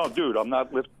me. not, no, dude, I'm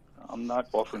not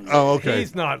offering. Oh, okay.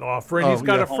 He's not offering. Oh, He's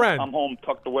got yeah. a friend. I'm home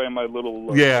tucked away in my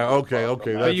little. Yeah, okay. But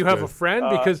That's you have good. a friend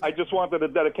because I just wanted to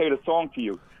dedicate a song to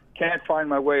you. Can't Find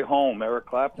My Way Home, Eric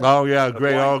Clapton. Oh yeah, The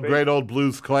great, Blind Faith. great old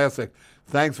blues classic.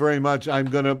 Thanks very much. I'm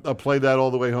gonna play that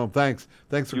all the way home. Thanks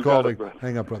for You got calling. it, brother.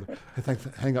 Hang up, brother. Hey, thanks.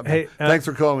 Hang up. hey, Thanks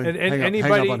for calling. And, hang,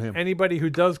 anybody, hang up on him. anybody who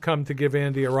does come to give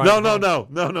Andy a ride. No.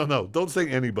 home- Don't say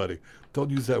anybody. Don't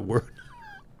use that word.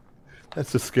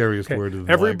 That's the scariest Okay. word in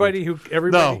the Everybody language. who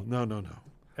everybody No.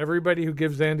 everybody who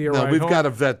gives Andy a No, ride we've home got to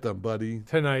vet them, buddy.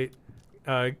 tonight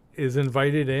is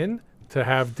invited in to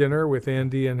have dinner with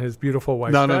Andy and his beautiful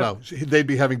wife. No. Beth, They'd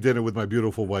be having dinner with my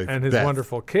beautiful wife And his Beth.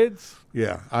 wonderful kids,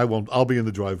 Yeah, I won't. I'll be in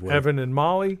the driveway. Evan and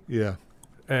Molly. Yeah.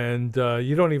 And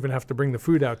you don't even have to bring the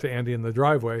food out to Andy in the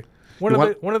driveway. One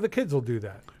of the kids will do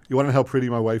that. You want to know how pretty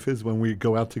my wife is when we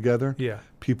go out together? Yeah.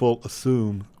 People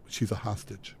assume she's a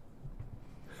hostage.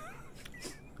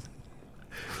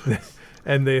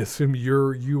 And they assume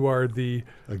you are the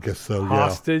I guess so.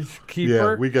 hostage Yeah. keeper.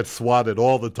 Yeah, we get swatted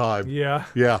all the time. Yeah,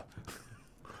 Yeah.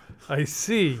 I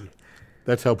see.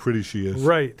 That's how pretty she is.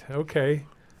 Right. Okay.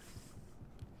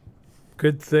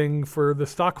 Good thing for the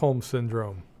Stockholm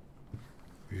syndrome.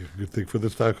 Yeah, good thing for the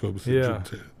Stockholm syndrome.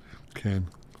 Yeah. Ken.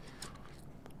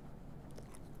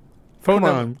 Phone Come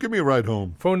num- on, give me a ride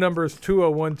home. Phone number is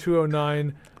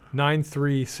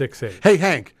 201-209-9368. Hey,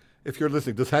 Hank, if you're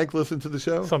listening, does Hank listen to the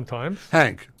show? Sometimes.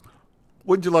 Hank,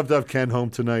 wouldn't you love to have Ken home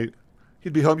tonight?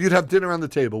 He'd be home. You'd have dinner on the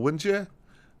table, wouldn't you?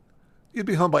 You'd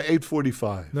be home by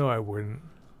 8:45. No, I wouldn't.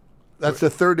 That's the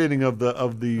third inning of the I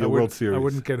World wouldn't- Series. I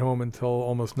wouldn't get home until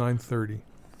almost 9:30.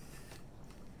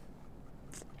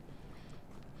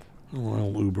 Oh,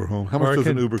 I'll Uber home. How Or I much does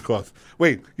an can- Uber cost?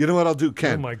 Wait, you know what I'll do,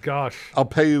 Ken? Oh my gosh. I'll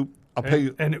pay you. I'll pay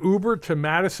you. An Uber to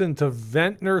Madison to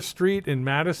Ventnor Street in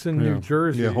Madison, Yeah. New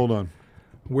Jersey. Yeah, hold on.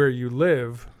 Where you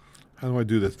live. How do I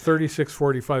do this?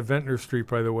 3645 Ventnor Street,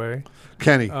 by the way.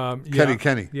 Kenny. Yeah.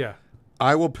 Kenny. Yeah.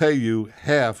 I will pay you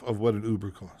half of what an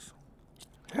Uber costs.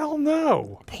 Hell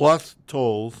no. Plus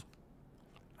tolls.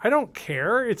 I don't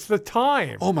care. It's the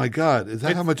time. Oh my God. Is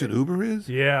that how much an Uber is?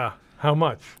 Yeah. How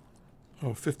much? Oh,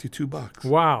 $52.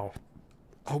 Wow.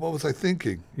 Oh, what was I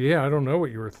thinking? Yeah, I don't know what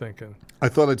you were thinking. I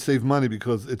thought I'd save money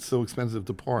because it's so expensive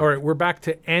to park. All right, we're back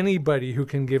to anybody who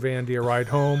can give Andy a ride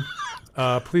home.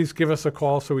 Please give us a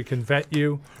call so we can vet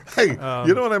you. Hey,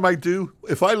 you know what I might do?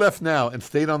 If I left now and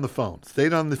stayed on the phone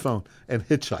and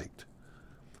hitchhiked,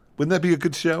 wouldn't that be a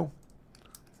good show?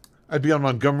 I'd be on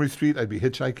Montgomery Street. I'd be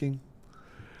hitchhiking.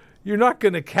 You're not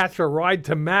going to catch a ride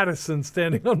to Madison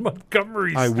standing on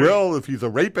Montgomery Street. I will if he's a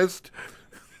rapist.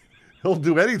 He'll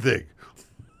do anything.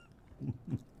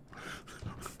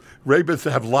 Rapists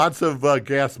have lots of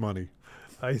gas money.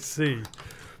 I see.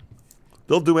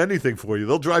 They'll do anything for you.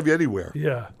 They'll drive you anywhere.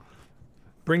 Yeah.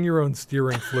 Bring your own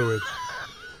steering fluid.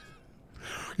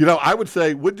 You know, I would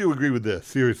say, would you agree with this?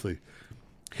 Seriously.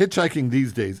 Hitchhiking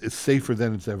these days is safer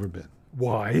than it's ever been.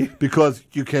 Why? Because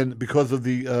of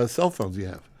the cell phones you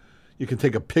have. You can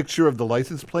take a picture of the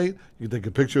license plate. You can take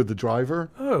a picture of the driver.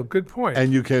 Oh, good point.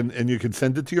 And you can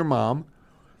send it to your mom.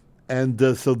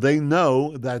 And so they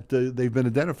know that they've been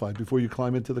identified before you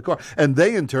climb into the car. And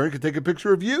they, in turn, can take a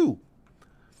picture of you.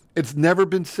 It's never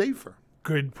been safer.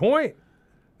 Good point.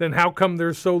 Then how come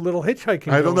there's so little hitchhiking?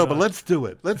 I don't know, going but on? let's do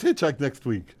it. Let's hitchhike next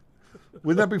week.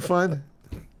 Wouldn't that be fun?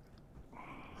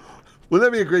 Wouldn't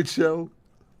that be a great show?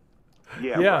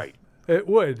 Yeah, Yeah, right. it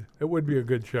would. It would be a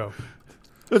good show.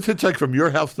 Let's hitchhike from your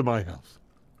house to my house.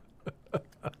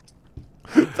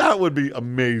 That would be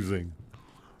amazing.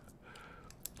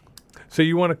 So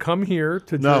you want to come here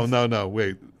to No, just...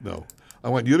 wait, no. I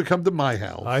want you to come to my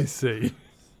house. I see.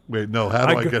 Wait, no, how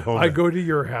do I get home? I go to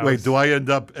your house. Wait, do I end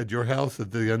up at your house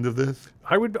at the end of this?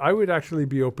 I would actually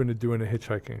be open to doing a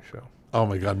hitchhiking show Oh,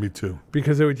 my God, me too.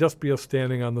 because it would just be us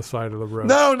standing on the side of the road.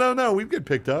 No, we'd get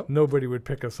picked up. Nobody would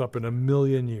pick us up in a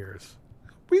million years.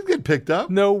 We'd get picked up.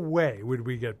 No way would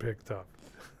we get picked up.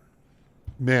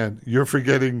 Man, you're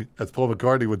forgetting, as Paul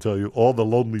McCartney would tell you, all the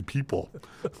lonely people.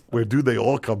 Where do they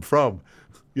all come from?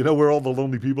 You know where all the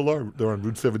lonely people are? They're on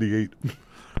Route 78,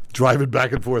 driving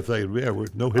back and forth saying, yeah, we're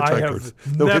no hitchhikers.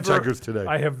 No hitchhikers today.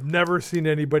 I have never seen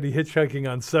anybody hitchhiking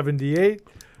on 78.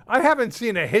 I haven't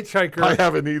seen a hitchhiker. I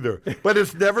haven't either. But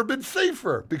it's never been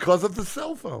safer because of the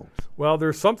cell phones. Well,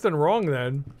 there's something wrong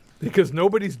then because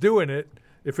nobody's doing it.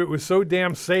 If it was so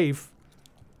damn safe,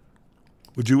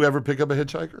 Would you ever pick up a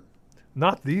hitchhiker?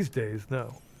 not these days,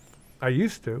 no. I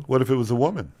used to. What if it was a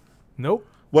woman? Nope.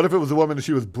 What if it was a woman and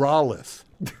she was braless?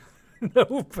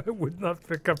 Nope, I would not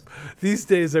pick up. These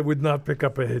days, I would not pick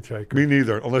up a hitchhiker. Me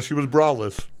neither, unless she was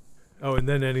braless. Oh, and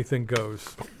then anything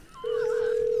goes.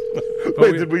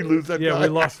 Wait, did we lose that Yeah, guy? we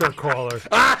lost our caller.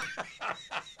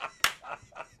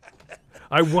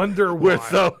 I wonder why.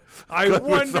 I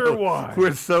wonder why.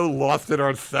 We're so lost in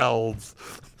ourselves.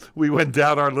 We went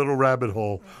down our little rabbit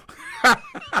hole.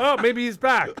 Oh, maybe he's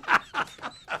back.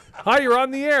 Hi, you're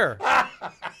on the air.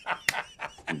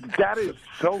 That is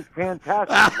so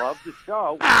fantastic. Love the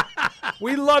show.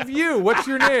 We love you. What's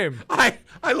your name? I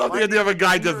love the idea of a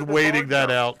guy just waiting that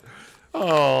out.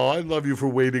 Oh, I love you for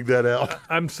waiting that out.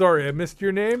 I'm sorry, I missed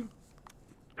your name.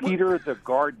 Peter the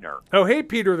Gardener. Oh, hey,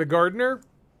 Peter the Gardener.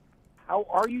 How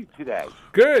are you today?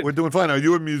 Good. We're doing fine. Are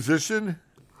you a musician?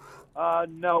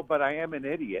 No, but I am an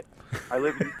idiot. I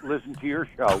listen to your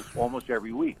show almost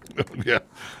every week. Yeah,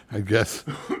 I guess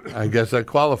that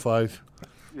qualifies.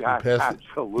 Yeah,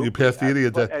 absolutely. You passed the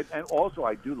idiot test. And also,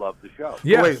 I do love the show.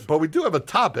 Yes. Wait, but we do have a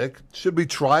topic. Should we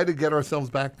try to get ourselves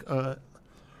back?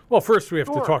 Well, first we have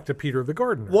to Sure. talk to Peter the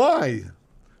Gardener. Why?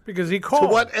 Because he To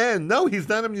called. what end? No, he's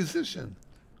not a musician.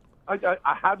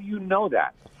 How do you know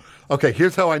that? Okay,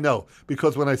 here's how I know.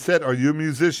 Because when I said, "Are you a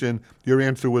musician?" your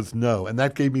answer was no, and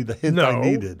that gave me the hint No. I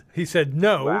needed. He said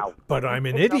no, Wow. but I'm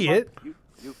an You picked up idiot.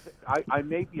 I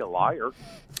may be a liar.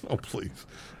 Oh, please.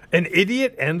 An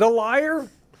idiot and a liar?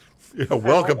 Yeah,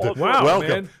 welcome to Wow, welcome.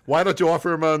 man. Why don't you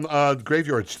offer him a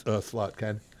graveyard slot,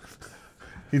 Ken?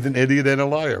 He's an idiot and a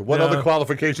liar. What No. other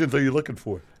qualifications are you looking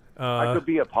for? I could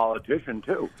be a politician,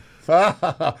 too.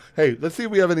 Hey, let's see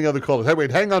if we have any other callers. Hey,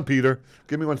 wait, hang on, Peter.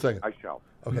 Give me 1 second. I shall.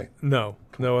 Okay. No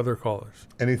other callers.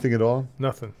 Anything at all?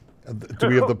 Nothing. Do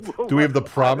we have the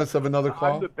promise of another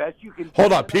call? I'm the best you can.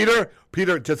 Hold on, Peter.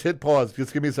 Peter, just hit pause.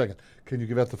 Just give me a second. Can you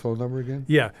give out the phone number again?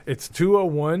 Yeah, it's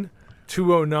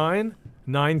 201-209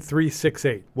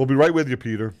 9368. We'll be right with you,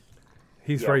 Peter.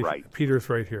 He's Yeah, right. right. Peter's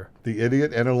right here. The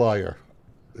idiot and a liar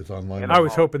is online. I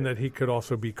was hoping that he could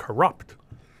also be corrupt.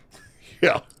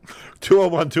 Yeah.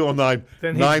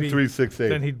 201-209-9368.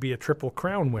 Then he'd be a Triple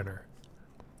Crown winner.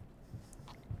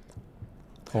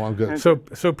 Oh, I'm good.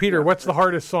 So Peter, what's the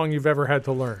hardest song you've ever had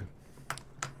to learn?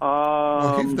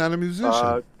 He's not a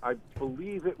musician. I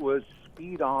believe it was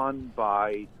Speed On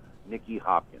by Nicky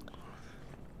Hopkins.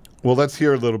 Well, let's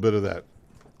hear a little bit of that.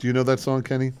 Do you know that song,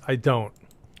 Kenny? I don't.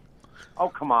 Oh,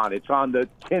 come on. It's on the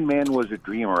Tin Man Was a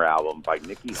Dreamer album by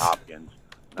Nicky Hopkins,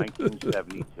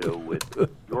 1972, with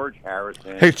George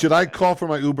Harrison. Hey, should I call for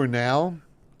my Uber now?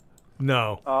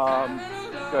 No.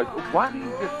 Why don't you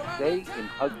just stay in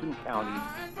Hudson County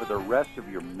for the rest of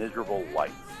your miserable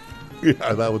life?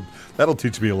 Yeah, that'll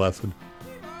teach me a lesson.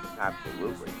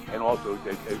 Absolutely. And also...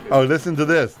 Oh, listen to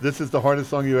this. This is the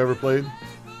hardest song you ever played?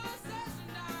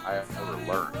 I never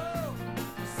learned. I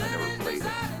never played it.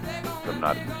 I'm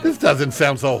not... This doesn't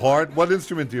sound so hard. What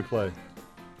instrument do you play?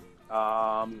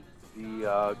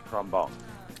 The trombone.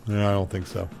 Yeah, I don't think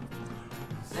so.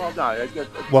 Well, no, I guess...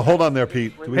 Well, hold on there,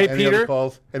 Pete. Do we Hey, any Peter. other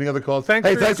calls? Any other calls? Thanks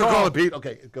hey, for your thanks for call. calling, Pete.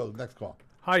 Okay, go. Next call.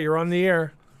 Hi, you're on the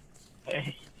air.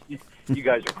 You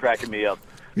guys are cracking me up.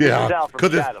 Yeah, This is Al from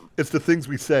because Chatham. it's the things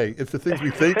we say. It's the things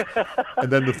we think, and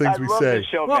then the things I we love say. this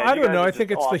show, Well, man. I You don't guys know. are I think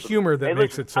just it's the awesome. humor that Hey,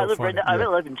 makes listen, it so I live funny. I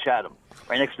live in Chatham,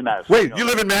 right next to Madison. Wait, you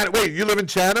live in you live in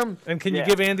Chatham? And can you Yeah.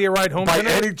 give Andy a ride home By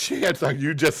tonight? any chance, are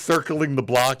you just circling the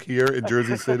block here in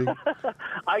Jersey City?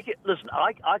 I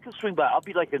can swing by. I'll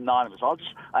be like anonymous.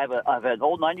 I have an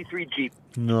old '93 Jeep.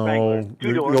 No, Wrangler,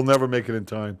 two-door. you'll never make it in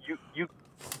time. You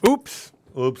Oops.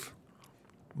 Oops.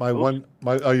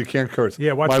 You can't curse.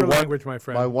 Yeah, watch my your language, my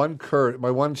friend. My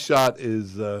one shot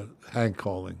is Hank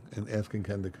calling and asking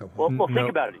Ken to come home. well, No. think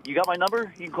about it. You got my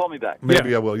number. You can call me back.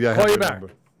 Maybe I will. Yeah, I Call have you your back.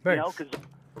 number. You know, Thanks.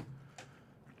 'cause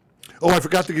Oh, I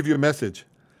forgot to give you a message.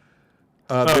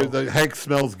 Hank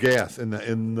smells gas in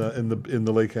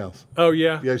the lake house. Oh,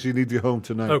 yeah? Yeah, she needs you home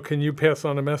tonight. Oh, can you pass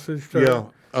on a message to Yeah. her?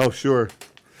 Oh, sure.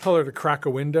 Tell her to crack a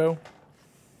window.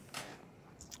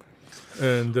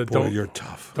 And Boy, you're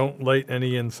tough. don't light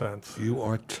any incense. You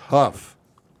are tough.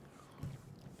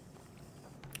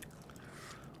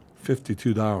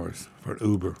 $52 for an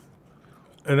Uber.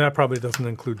 And that probably doesn't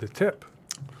include the tip.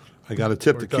 I got a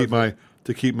tip Or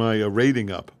to keep my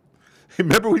rating up.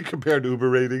 Remember we compared Uber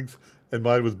ratings, and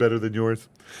mine was better than yours.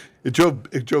 It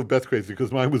drove Beth crazy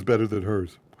because mine was better than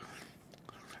hers,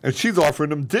 and she's offering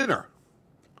them dinner.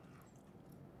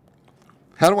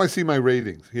 How do I see my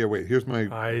ratings? Here, wait. Here's my.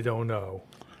 I don't know.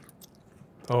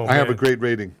 Oh, I have a man. great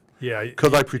rating. Yeah.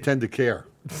 Because I pretend to care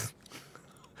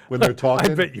when they're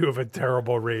talking. I bet you have a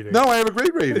terrible rating. No, I have a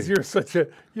great rating. 'Cause you're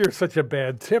such a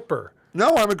bad tipper.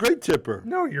 No, I'm a great tipper.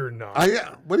 No, you're not.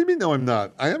 What do you mean? No, I'm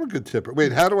not. I am a good tipper.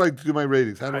 Wait, how do I do my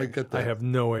ratings? How do I get that? I have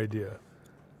no idea.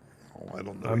 Oh, I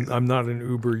don't know. I'm not an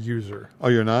Uber user. Oh,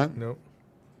 you're not? Nope.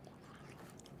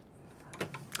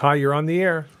 Hi, you're on the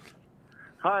air.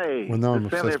 Hi, Well, now I'm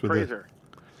this is Sam the obsessed with this. Appraiser.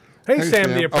 Hey, Sam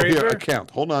the Oh, here, appraiser.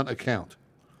 account. Hold on, account.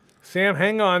 Sam,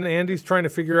 hang on. Andy's trying to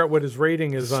figure out what his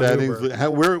rating is on Settings.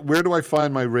 Uber. Where do I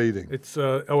find my rating? It's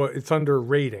it's under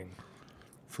rating.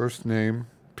 First name,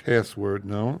 password,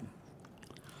 no.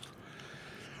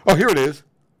 Oh, here it is.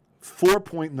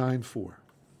 4.94.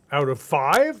 Out of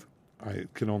 5? I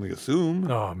can only assume.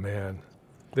 Oh man,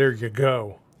 there you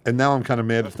go. And now I'm kind of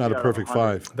mad it's not a perfect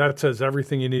 5. That says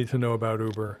everything you need to know about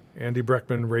Uber. Andy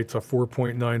Breckman rates a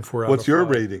 4.94 out What's of your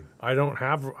 5. rating? I don't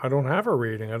have a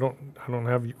rating. I don't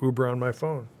have Uber on my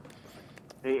phone.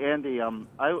 Hey, Andy,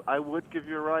 I would give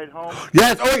you a ride home.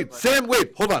 Yes. Oh, wait. Sam,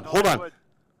 wait. Hold on.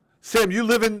 Sam, you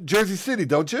live in Jersey City,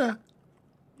 don't you?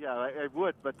 Yeah, I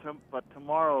would, but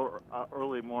tomorrow,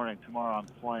 early morning, I'm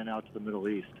flying out to the Middle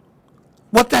East.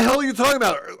 What the hell are you talking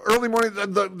about? Early morning,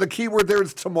 the key word there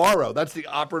is tomorrow. That's the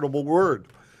operable word.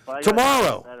 But I gotta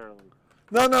Tomorrow. get that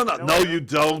early. No. No, you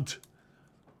don't.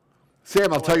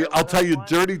 Sam, I'll tell you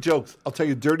dirty jokes. I'll tell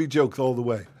you dirty jokes all the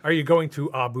way. Are you going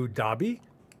to Abu Dhabi?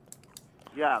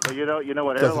 Yeah, but you know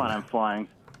what Doesn't airline I'm flying?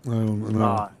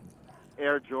 No.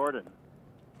 Air Jordan.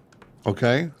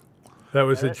 Okay. That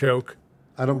was a joke.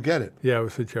 I don't get it. Yeah, it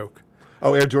was a joke.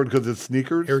 Oh, Air Jordan because it's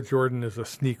sneakers? Air Jordan is a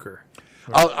sneaker.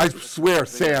 I swear,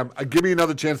 Sam, give me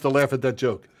another chance to laugh at that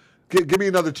joke. Give me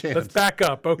another chance. Let's back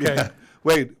up. Okay. Yeah.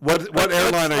 Wait, what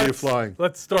airline are you flying?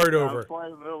 Let's start I'm over.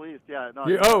 flying to the Middle East. Yeah.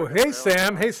 No, Hey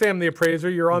Sam. Hey Sam, the appraiser.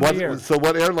 You're on the air. So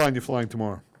what airline you flying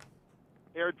tomorrow?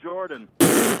 Air Jordan.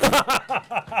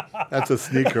 That's a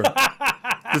sneaker.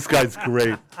 This guy's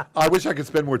great. I wish I could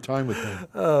spend more time with him.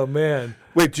 Oh man.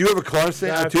 Wait, do you have a car,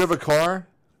 Sam? Do you have a car?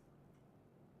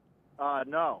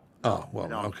 No. Oh, well,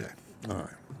 No. okay. All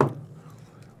right.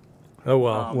 Oh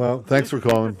well. Well, thanks for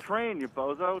calling. Take the train, you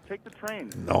bozo. Take the train.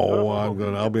 No, I'm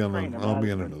going. I'll be on. Train, I'll be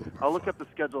in an Madison. Uber. I'll look up the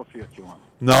schedule for you if you want.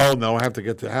 No, I have to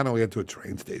get to. How do I get to a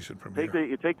train station from here?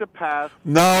 You take the pass.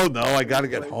 No, I got to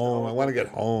get home. I want to get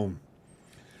home.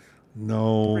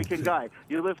 No. Freaking guy.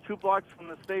 You live 2 blocks from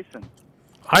the station.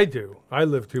 I do. I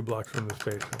live 2 blocks from the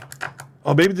station.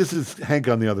 Oh, maybe this is Hank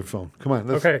on the other phone. Come on.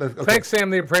 Okay. Thanks,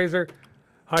 Sam the appraiser.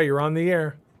 Hi, you're on the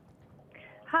air.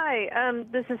 Hi,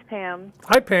 this is Pam.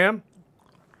 Hi, Pam.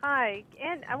 Hi,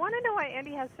 and I want to know why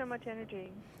Andy has so much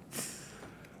energy.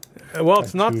 Well,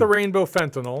 it's not the rainbow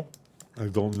fentanyl. I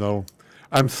don't know.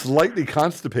 I'm slightly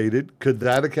constipated. Could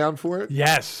that account for it?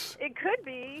 Yes. It could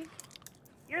be.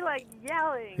 You're like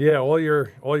yelling. Yeah, all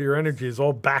your energy is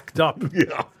all backed up.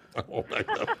 Yeah. Oh my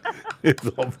God. It's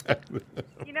all backed up.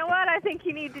 You know what I think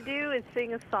you need to do is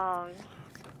sing a song.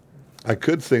 I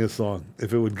could sing a song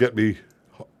if it would get me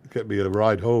a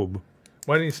ride home.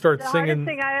 Why don't you start The singing? hardest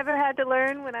thing I ever had to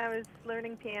learn when I was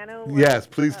learning piano was Yes,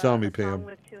 please tell me, a Pam. song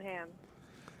with 2 hands.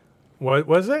 What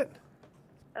was it?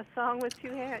 A song with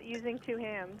 2 hands, using 2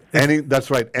 hands.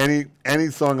 That's right. Any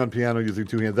song on piano using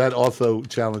 2 hands. That also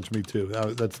challenged me too.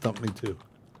 That stumped me too.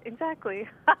 Exactly.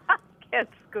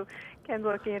 Ken's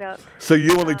looking it up. So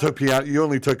you only took piano. You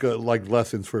only took like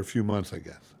lessons for a few months, I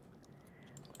guess.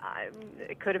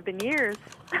 It could have been years.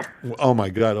 Oh my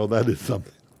God! Oh, that is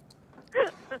something.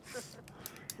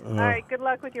 All right. Good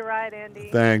luck with your ride, Andy.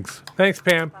 Thanks. Thanks,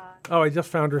 Pam. Oh, I just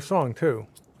found her song too.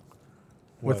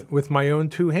 With my own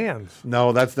 2 hands.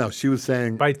 No, that's not. She was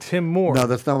saying by Tim Moore. No,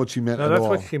 that's not what she meant. No, at that's all.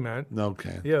 what she meant.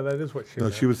 Okay. Yeah, that is what she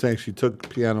meant. No, she was saying she took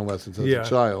piano lessons as a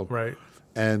child. Right.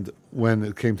 And when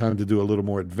it came time to do a little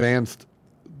more advanced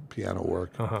piano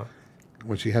work,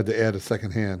 when she had to add a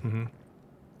second hand,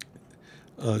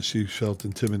 she felt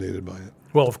intimidated by it.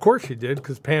 Well, of course she did,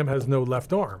 because Pam has no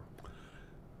left arm.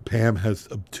 Pam has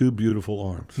 2 beautiful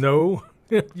arms. No,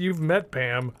 you've met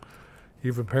Pam.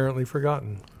 You've apparently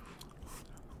forgotten.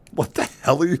 What the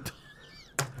hell are you?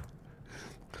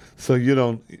 So you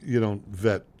don't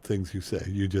vet things you say.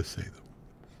 You just say them.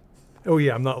 Oh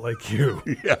yeah, I'm not like you.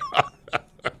 Yeah.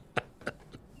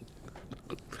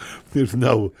 There's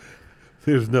no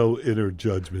inner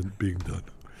judgment being done.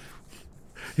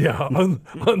 Yeah,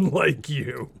 unlike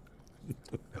you.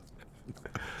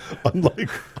 unlike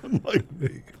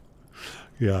me.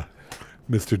 Yeah,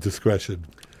 Mr. Discretion,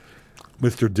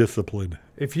 Mr. Discipline.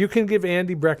 If you can give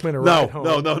Andy Breckman a ride home.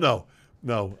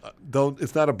 No. Don't.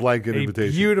 It's not a blanket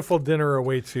invitation. A beautiful dinner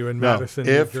awaits you in Madison,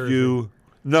 New Jersey.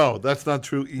 No, that's not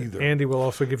true either. Andy will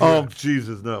also give you Oh,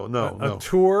 Jesus, no. a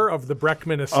tour of the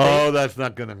Breckman estate. Oh, that's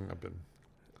not going to happen.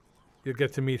 You'll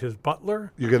get to meet his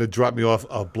butler. You're going to drop me off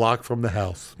a block from the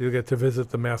house. You'll get to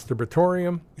visit the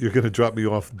Masturbatorium. You're going to drop me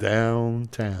off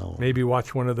downtown. Maybe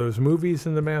watch one of those movies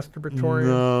in the Masturbatorium.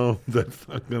 No, that's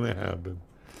not going to happen.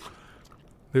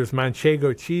 There's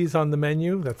Manchego cheese on the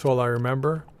menu. That's all I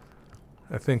remember.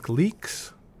 I think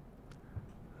leeks.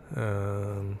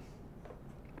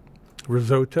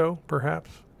 Risotto, perhaps.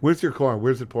 Where's your car?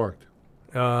 Where's it parked?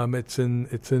 It's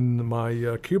in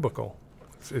my cubicle.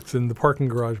 It's in the parking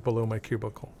garage below my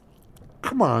cubicle.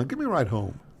 Come on, give me a ride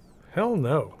home. Hell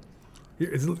no.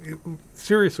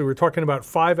 Seriously, we're talking about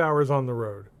 5 hours on the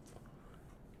road.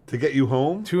 To get you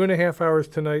home? 2.5 hours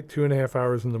tonight, 2.5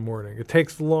 hours in the morning. It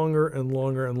takes longer and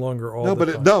longer and longer all the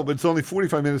time. But it's only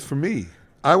 45 minutes for me.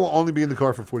 I will only be in the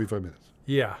car for 45 minutes.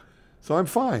 Yeah. So I'm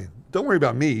fine. Don't worry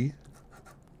about me.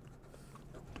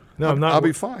 No, I'm not. I'll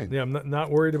be fine. Yeah, I'm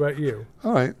not worried about you.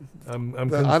 All right. I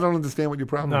don't understand what your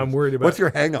problem is. I'm worried about. What's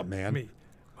your hang up, man? Me.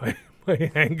 My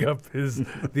hang up is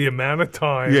the amount of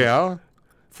time. Yeah.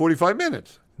 45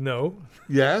 minutes. No.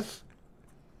 Yes.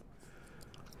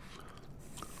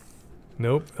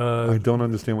 Nope. I don't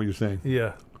understand what you're saying.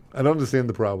 Yeah. I don't understand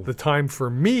the problem. The time for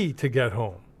me to get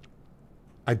home.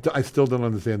 I still don't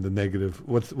understand the negative.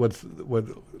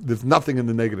 There's nothing in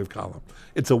the negative column.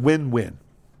 It's a win-win.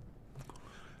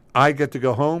 I get to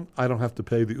go home. I don't have to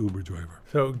pay the Uber driver.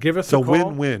 So give us a call. It's a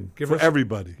win-win for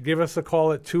everybody. Give us a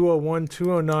call at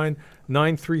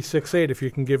 201-209-9368 if you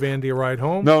can give Andy a ride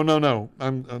home. No.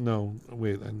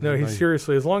 Wait. He's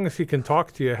seriously. As long as he can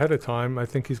talk to you ahead of time, I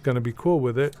think he's going to be cool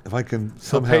with it. If I can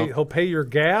somehow, he'll pay your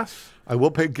gas. I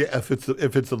will pay if it's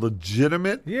a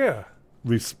legitimate,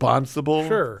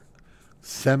 responsible,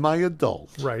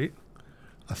 semi-adult, right?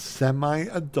 A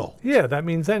semi-adult. Yeah, that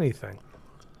means anything.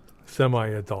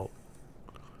 Semi-adult.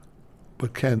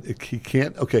 But he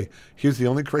can't. Okay, here's the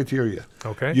only criteria.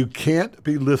 Okay. You can't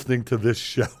be listening to this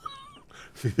show.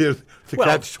 See, there's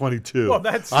catch-22. Well,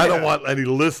 that's. I don't want any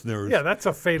listeners. Yeah, that's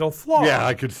a fatal flaw. Yeah,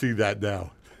 I could see that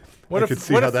now. What I if, could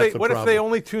see what how if that's they, a what if problem. they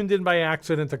only tuned in by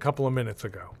accident a couple of minutes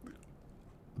ago?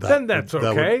 Then that's that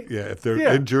would- okay. if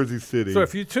they're in Jersey City. So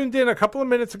if you tuned in a couple of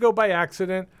minutes ago by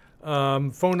accident,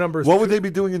 phone numbers. What would they be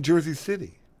doing in Jersey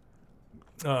City?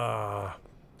 Looking,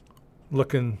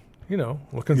 looking.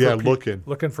 Yeah, for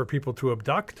looking for people to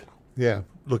abduct. Yeah,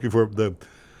 looking for the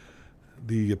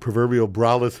proverbial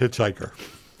braless hitchhiker.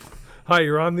 Hi,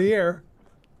 you're on the air.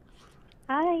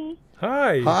 Hi,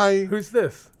 Hi. Hi. Who's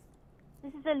this?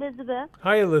 this is Elizabeth.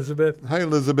 Hi, Elizabeth. Hi,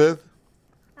 Elizabeth.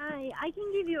 Hi, I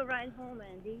can give you a ride home,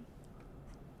 Andy.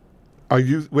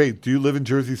 Do you live in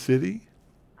Jersey City?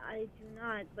 I do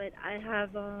not, but I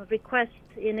have a request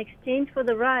in exchange for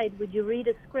the ride. Would you read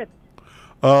a script?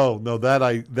 Oh, no, that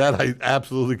I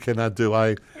absolutely cannot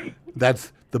do.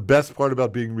 That's the best part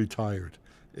about being retired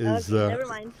is Okay, never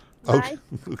mind. Okay, Bye.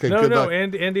 okay, No, good no, luck.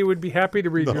 Andy would be happy to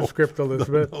read your No, script,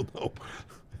 Elizabeth. No.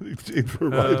 In exchange for a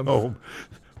ride home.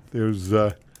 There's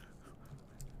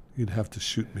you'd have to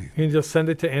shoot me. You can just send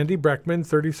it to Andy Breckman,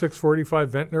 3645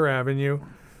 Ventnor Avenue,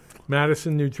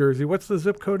 Madison, New Jersey. What's the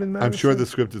zip code in Madison? I'm sure the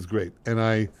script is great, and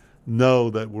I know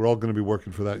that we're all going to be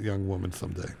working for that young woman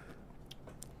someday.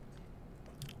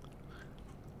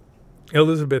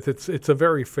 Elizabeth, it's a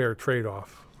very fair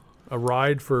trade-off. A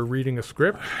ride for reading a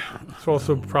script. It's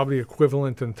also probably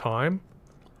equivalent in time.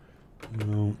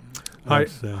 No.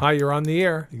 Hi, you're on the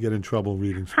air. You get in trouble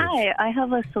reading scripts. Hi, I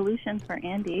have a solution for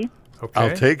Andy. Okay.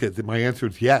 I'll take it. My answer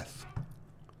is yes.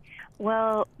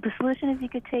 Well, the solution is you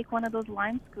could take one of those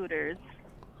Lime scooters.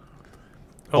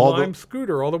 A Lime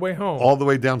scooter all the way home. All the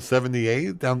way down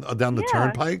 78, down the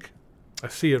turnpike? I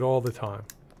see it all the time.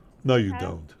 No, you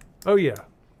don't. Oh, yeah.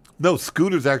 No,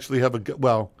 scooters actually have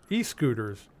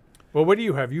E-scooters. Well, what do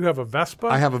you have? You have a Vespa?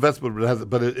 I have a Vespa,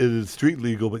 but it is street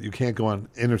legal, but you can't go on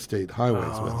interstate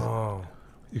highways with it.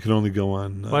 You can only go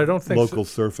on Well, I don't think local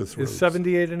surface roads. Is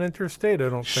 78 an interstate? I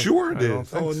don't think. Sure it I don't is.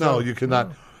 think Oh, so. no, you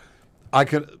cannot.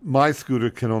 My scooter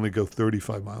can only go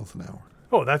 35 miles an hour.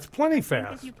 Oh, that's plenty If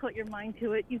fast. you put your mind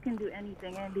to it, you can do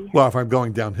anything, Andy. Well, if I'm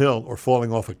going downhill or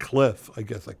falling off a cliff, I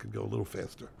guess I could go a little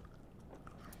faster.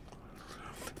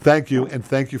 Thank you, and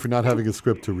thank you for not having a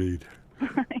script to read.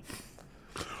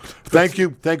 Thank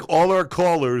you. Thank all our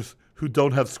callers who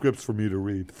don't have scripts for me to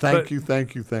read. Thank you.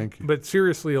 But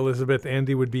seriously, Elizabeth,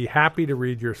 Andy would be happy to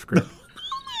read your script.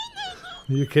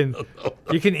 You can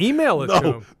email it to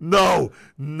him. No.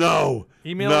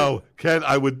 Email No. it? Ken,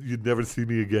 you'd never see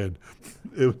me again.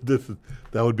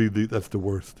 That's the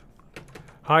worst.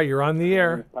 Hi, you're on the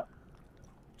air.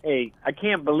 Hey, I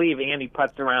can't believe Andy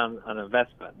putts around on a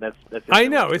Vespa. That's I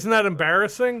know. Isn't that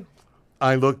embarrassing?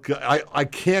 I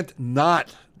can't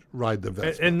not ride the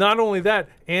Vespa. And not only that,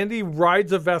 Andy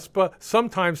rides a Vespa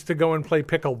sometimes to go and play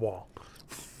pickleball.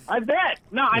 I bet.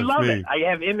 No, I That's love me. it. I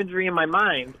have imagery in my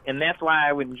mind, and that's why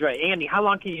I would enjoy it. Andy, how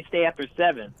long can you stay after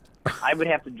 7? I would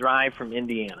have to drive from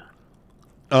Indiana.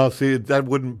 Oh, see, that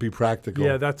wouldn't be practical.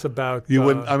 Yeah, that's about... You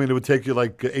wouldn't. I mean, it would take you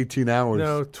like 18 hours.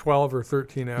 No, 12 or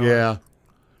 13 hours. Yeah.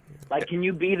 Like, can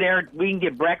you be there? We can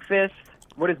get breakfast.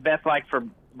 What is Beth like for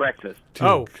breakfast?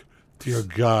 Dear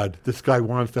God, this guy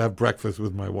wants to have breakfast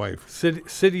with my wife.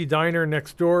 City diner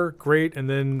next door, great, and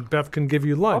then Beth can give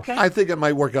you lunch. I think it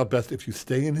might work out best if you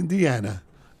stay in Indiana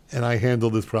and I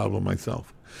handle this problem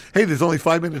myself. Hey, there's only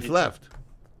 5 minutes left.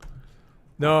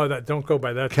 No, don't go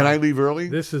by that Can time. I leave early?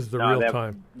 This is the No, real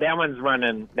time. That one's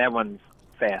running. That one's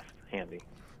fast, Andy.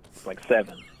 It's like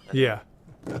 7. Yeah.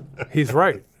 He's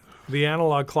right. The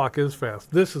analog clock is fast.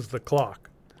 This is the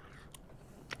clock.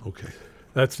 Okay.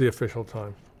 That's the official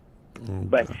time.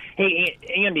 But, hey,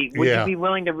 Andy, would Yeah. you be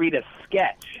willing to read a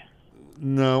sketch?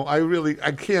 No,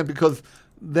 I can't because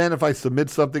then if I submit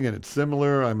something and it's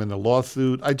similar, I'm in a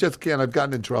lawsuit. I just can't. I've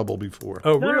gotten in trouble before.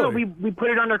 Oh, No, we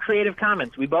put it under Creative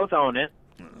Commons. We both own it.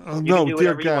 Oh, You no, can do dear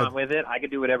whatever you God. want with it. I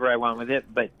could do whatever I want with it,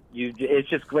 but it's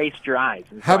just graced your eyes.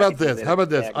 And so How I about could do this? that How about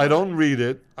this? tagline. I don't read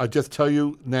it. I just tell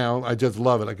you now. I just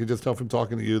love it. I can just tell from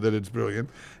talking to you that it's brilliant.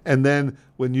 And then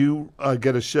when you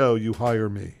get a show, you hire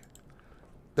me.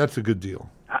 That's a good deal.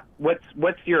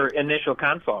 What's your initial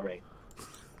console rate?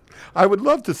 I would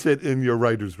love to sit in your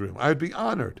writer's room. I'd be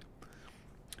honored.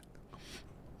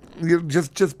 You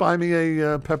just buy me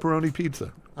a pepperoni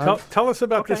pizza. Tell us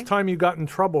about this time you got in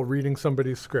trouble reading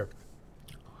somebody's script.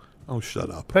 Oh,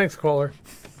 shut up. Thanks, caller.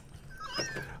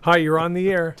 Hi, you're on the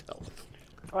air.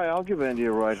 Hi, I'll give Andy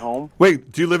a ride home.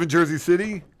 Wait, do you live in Jersey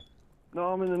City?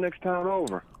 No, I'm in the next town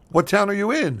over. What town are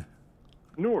you in?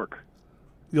 Newark.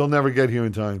 You'll never get here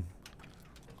in time.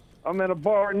 I'm at a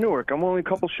bar in Newark. I'm only a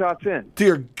couple shots in.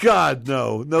 Dear God,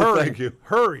 no. No, Hurry. thank you.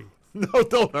 Hurry. No,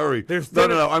 don't hurry. There's no,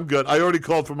 dinner- no, I'm good. I already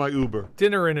called for my Uber.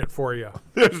 Dinner in it for you.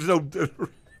 There's no dinner.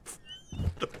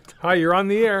 Hi, you're on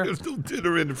the air. There's no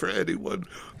dinner in for anyone.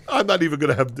 I'm not even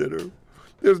going to have dinner.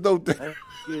 There's no dinner.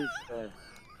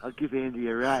 I'll give Andy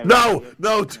a ride.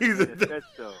 No, Jesus.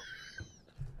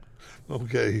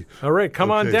 Okay. All right, come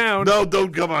on down. No,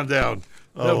 don't come on down.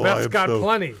 No, Beth's got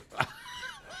plenty.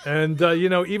 And,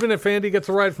 even if Andy gets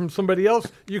a ride from somebody else,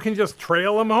 you can just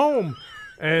trail him home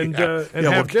and have we'll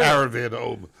dinner. caravan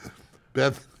home.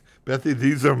 Bethy,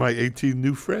 these are my 18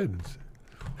 new friends.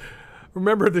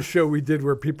 Remember the show we did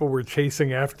where people were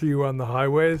chasing after you on the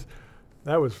highways?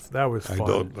 That was fun. I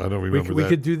don't remember that. We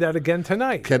could do that again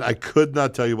tonight. Ken, I could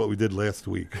not tell you what we did last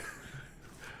week.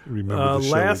 Remember the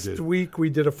show last week we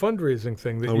did a fundraising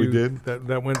thing that we did?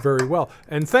 that went very well.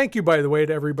 And thank you, by the way,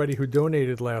 to everybody who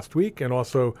donated last week and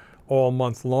also all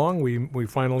month long. We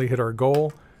finally hit our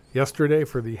goal yesterday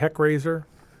for the Heck Raiser.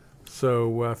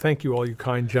 So thank you, all you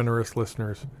kind, generous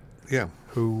listeners. Yeah.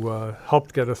 Who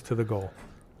helped get us to the goal.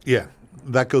 Yeah,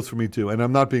 that goes for me too. And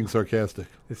I'm not being sarcastic.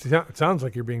 It sounds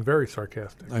like you're being very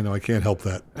sarcastic. I know, I can't help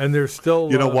that. And there's still...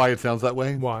 You know why it sounds that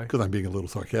way? Why? Because I'm being a little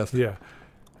sarcastic. Yeah.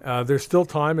 There's still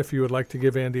time if you would like to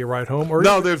give Andy a ride home. Or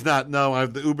no, there's not. No,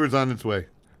 the Uber's on its way.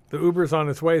 The Uber's on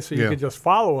its way, so you could just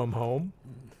follow him home.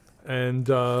 And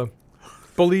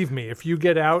believe me, if you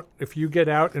get out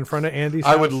in front of Andy's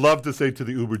house, I would love to say to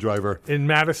the Uber driver in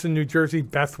Madison, New Jersey,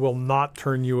 Beth will not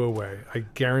turn you away. I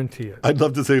guarantee it. I'd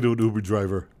love to say to an Uber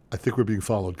driver, I think we're being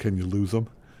followed. Can you lose them?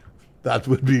 That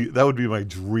would be my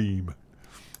dream.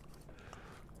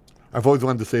 I've always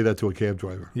wanted to say that to a cab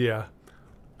driver. Yeah.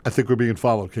 I think we're being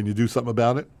followed. Can you do something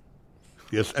about it?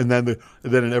 Yes. And then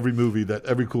in every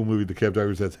cool movie, the cab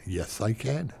driver says, "Yes, I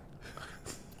can."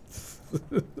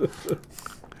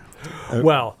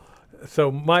 Well, so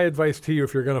my advice to you,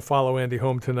 if you're going to follow Andy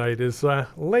home tonight, is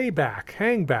lay back,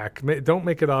 hang back. Don't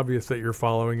make it obvious that you're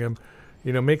following him.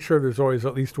 Make sure there's always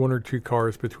at least one or two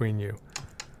cars between you.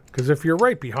 Because if you're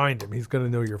right behind him, he's going to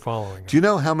know you're following him. Do you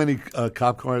know how many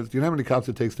cop cars? Do you know how many cops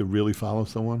it takes to really follow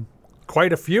someone?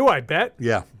 Quite a few, I bet.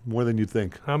 Yeah, more than you'd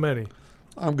think. How many?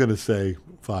 I'm going to say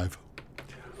 5.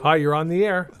 Hi, you're on the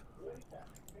air.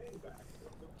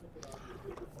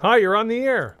 Hi, you're on the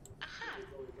air.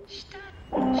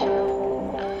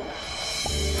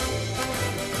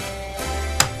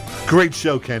 Great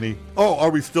show, Kenny. Oh,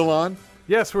 are we still on?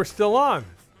 Yes, we're still on.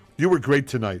 You were great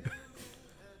tonight.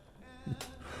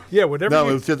 Yeah, whatever. No,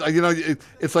 it's just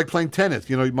it's like playing tennis.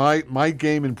 My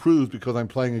game improves because I'm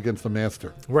playing against the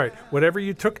master. Right. Whatever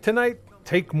you took tonight,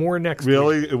 take more next week.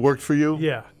 Really? It worked for you?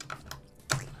 Yeah.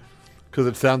 Because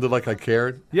it sounded like I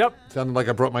cared? Yep. Sounded like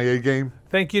I brought my A game?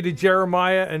 Thank you to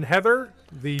Jeremiah and Heather,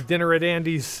 the Dinner at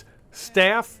Andy's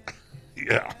staff.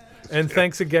 Yeah. And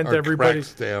thanks again to everybody.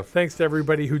 Staff. Thanks to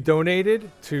everybody who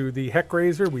donated to the Heck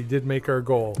Raiser. We did make our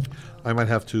goal. I might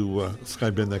have to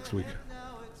Skype in next week.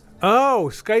 Oh,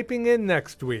 Skyping in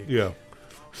next week. Yeah.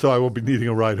 So I won't be needing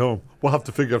a ride home. We'll have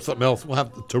to figure out something else. We'll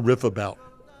have to riff about.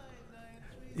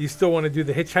 You still want to do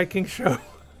the hitchhiking show?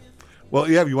 Well,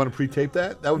 yeah, you want to pre-tape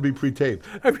that? That would be pre-taped.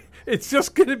 I mean, it's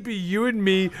just going to be you and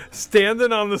me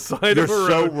standing on the side of a road. You're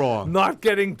so wrong. Not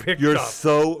getting picked up. You're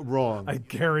so wrong. I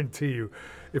guarantee you.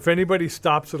 If anybody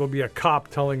stops, it'll be a cop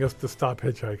telling us to stop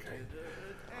hitchhiking.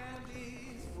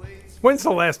 When's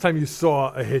the last time you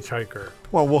saw a hitchhiker?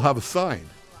 Well, we'll have a sign.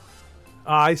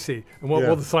 I see. And what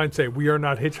will the sign say? We are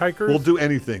not hitchhikers? We'll do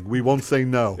anything. We won't say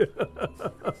no.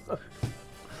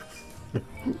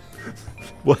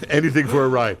 Well, anything for a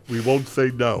ride. We won't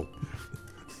say no.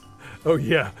 Oh,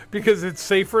 yeah, because it's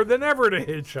safer than ever to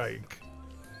hitchhike.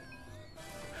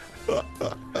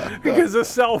 Because of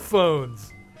cell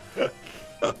phones.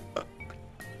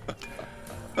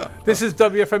 This is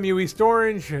WFMU East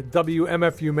Orange,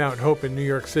 WMFU Mount Hope in New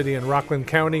York City and Rockland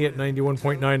County at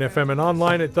 91.9 FM and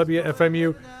online at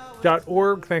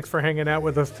WFMU.org. Thanks for hanging out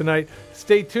with us tonight.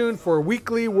 Stay tuned for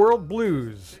Weekly World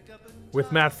Blues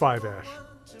with Matt Fiveash.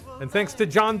 And thanks to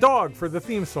John Dog for the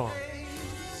theme song.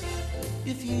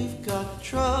 If you've got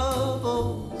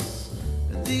troubles,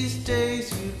 these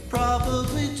days you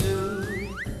probably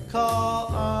do, call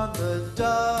on the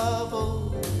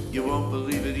double. You won't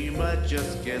believe it, you might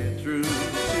just get through to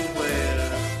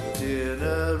where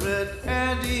Dinner at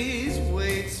Andy's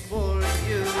waits for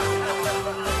you.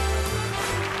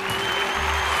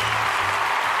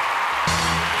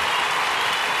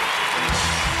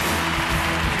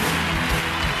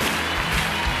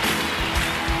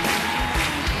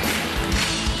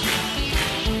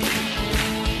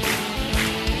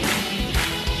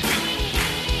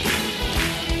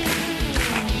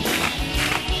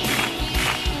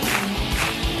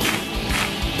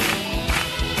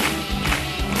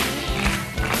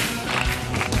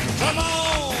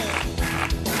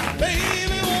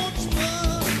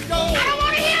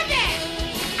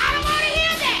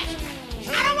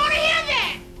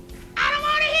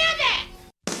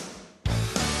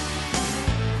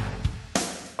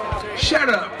 Shut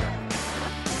up.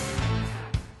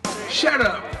 Shut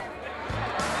up.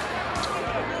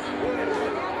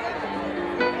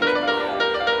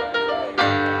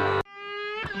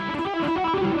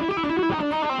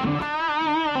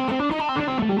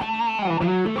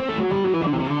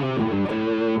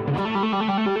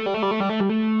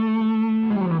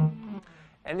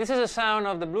 And this is a sound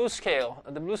of the blues scale.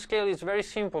 The blues scale is very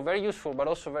simple, very useful, but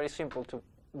also very simple to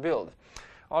build.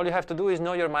 All you have to do is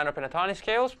know your minor pentatonic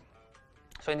scales.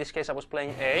 So in this case, I was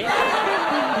playing A.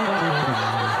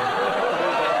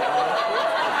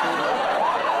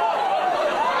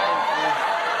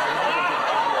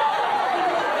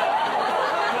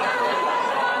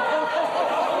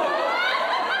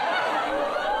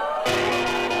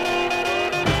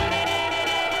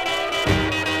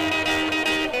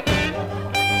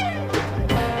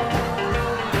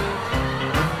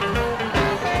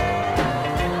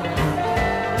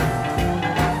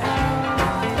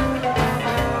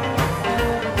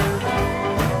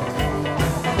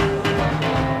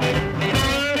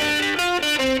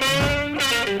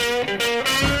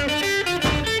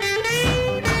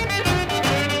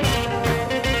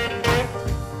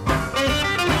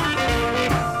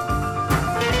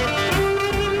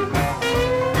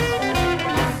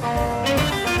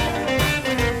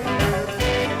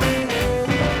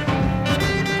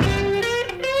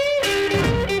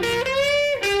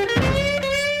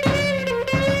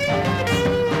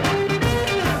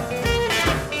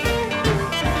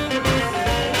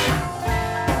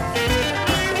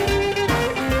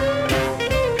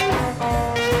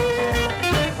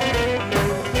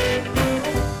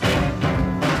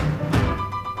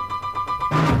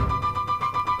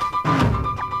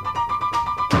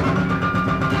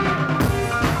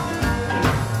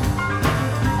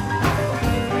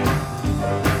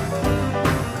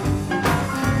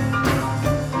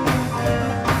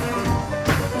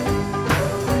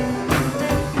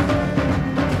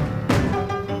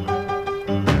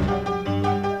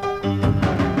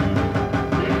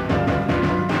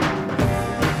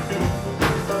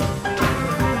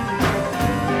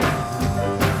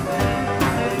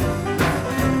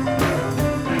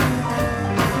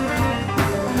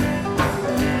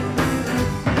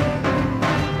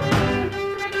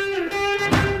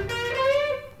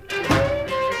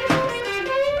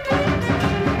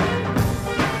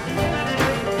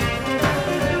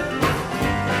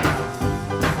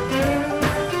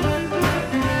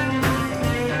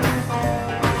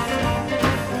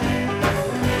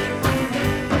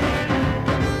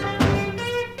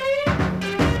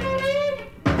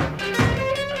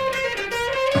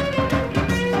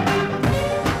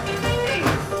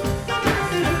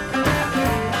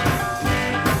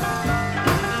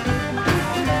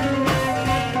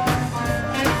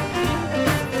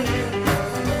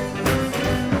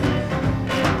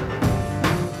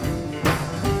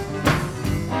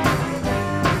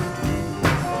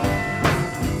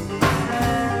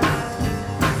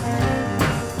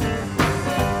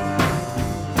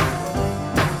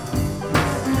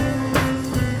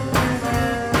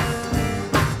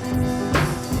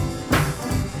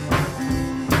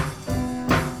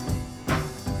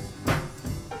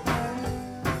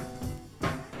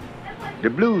 The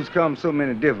blues come so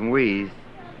many different ways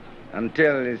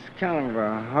until it's kind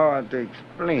of hard to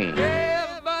explain.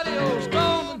 Everybody old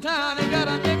strong in town, he got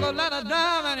a nickel and a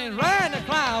dime, and he's riding the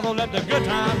clouds. Oh, let the good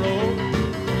time roll.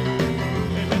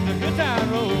 Let the good time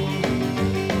roll.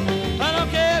 I don't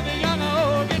care if you're young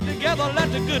or old, get together,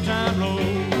 let the good time roll.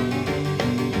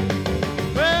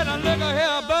 Well, now look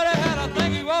here, buddy, had a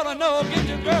thing you ought to know. Get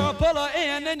your girl, pull her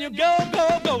in, then you go,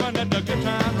 go, go, and let the good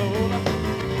time roll.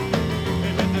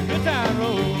 Good time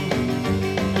roll.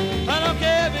 I don't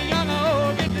care if you're young or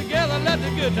old, get together, let the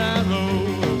good time roll.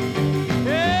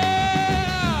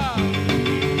 Yeah.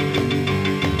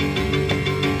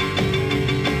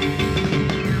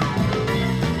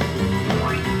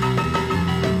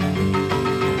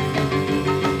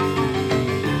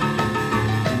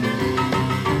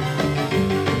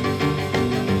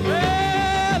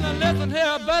 Well, now listen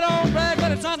here, but don't brag,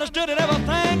 but it's understood that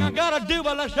everything I gotta do,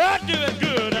 but let's sure do it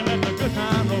good and let the good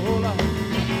time roll.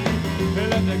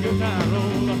 Let the good time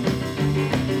roll.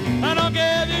 I don't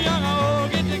care if you're young or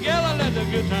old, get together, let the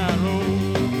good time roll.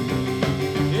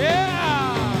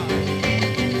 Yeah!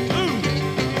 Blues,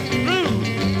 blues.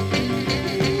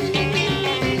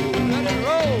 Let it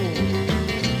roll.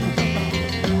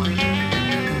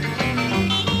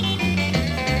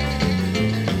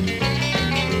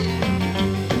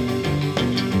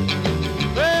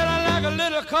 Well, I like a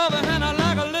little coffee and I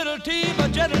like a little tea,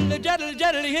 but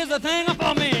jettily, here's the thing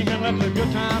for me. Let the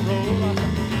good time roll.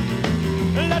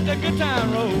 Let the good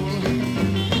time roll.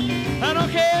 I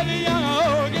don't care if you're young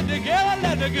or old, get together,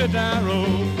 let the good time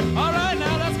roll. All right,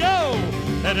 now let's go.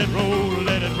 Let it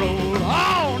roll,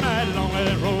 all night long, let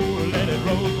it roll, let it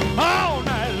roll. All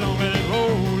night long, let it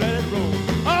roll, let it roll.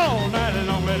 All night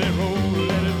long, let it roll,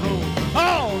 let it roll.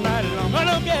 All night long, I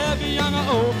don't care if you're young or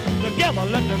old, together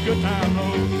let the good time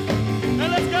roll. Now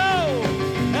let's go.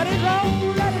 Let it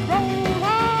roll, let it roll,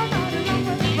 all night long,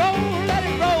 let it roll, let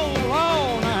it roll.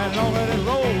 All night long, let it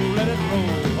roll, let it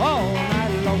roll. All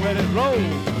night long, let it roll.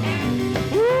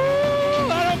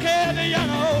 Ooh, I don't care if you're young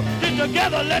or old, get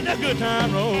together, let the good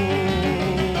time roll.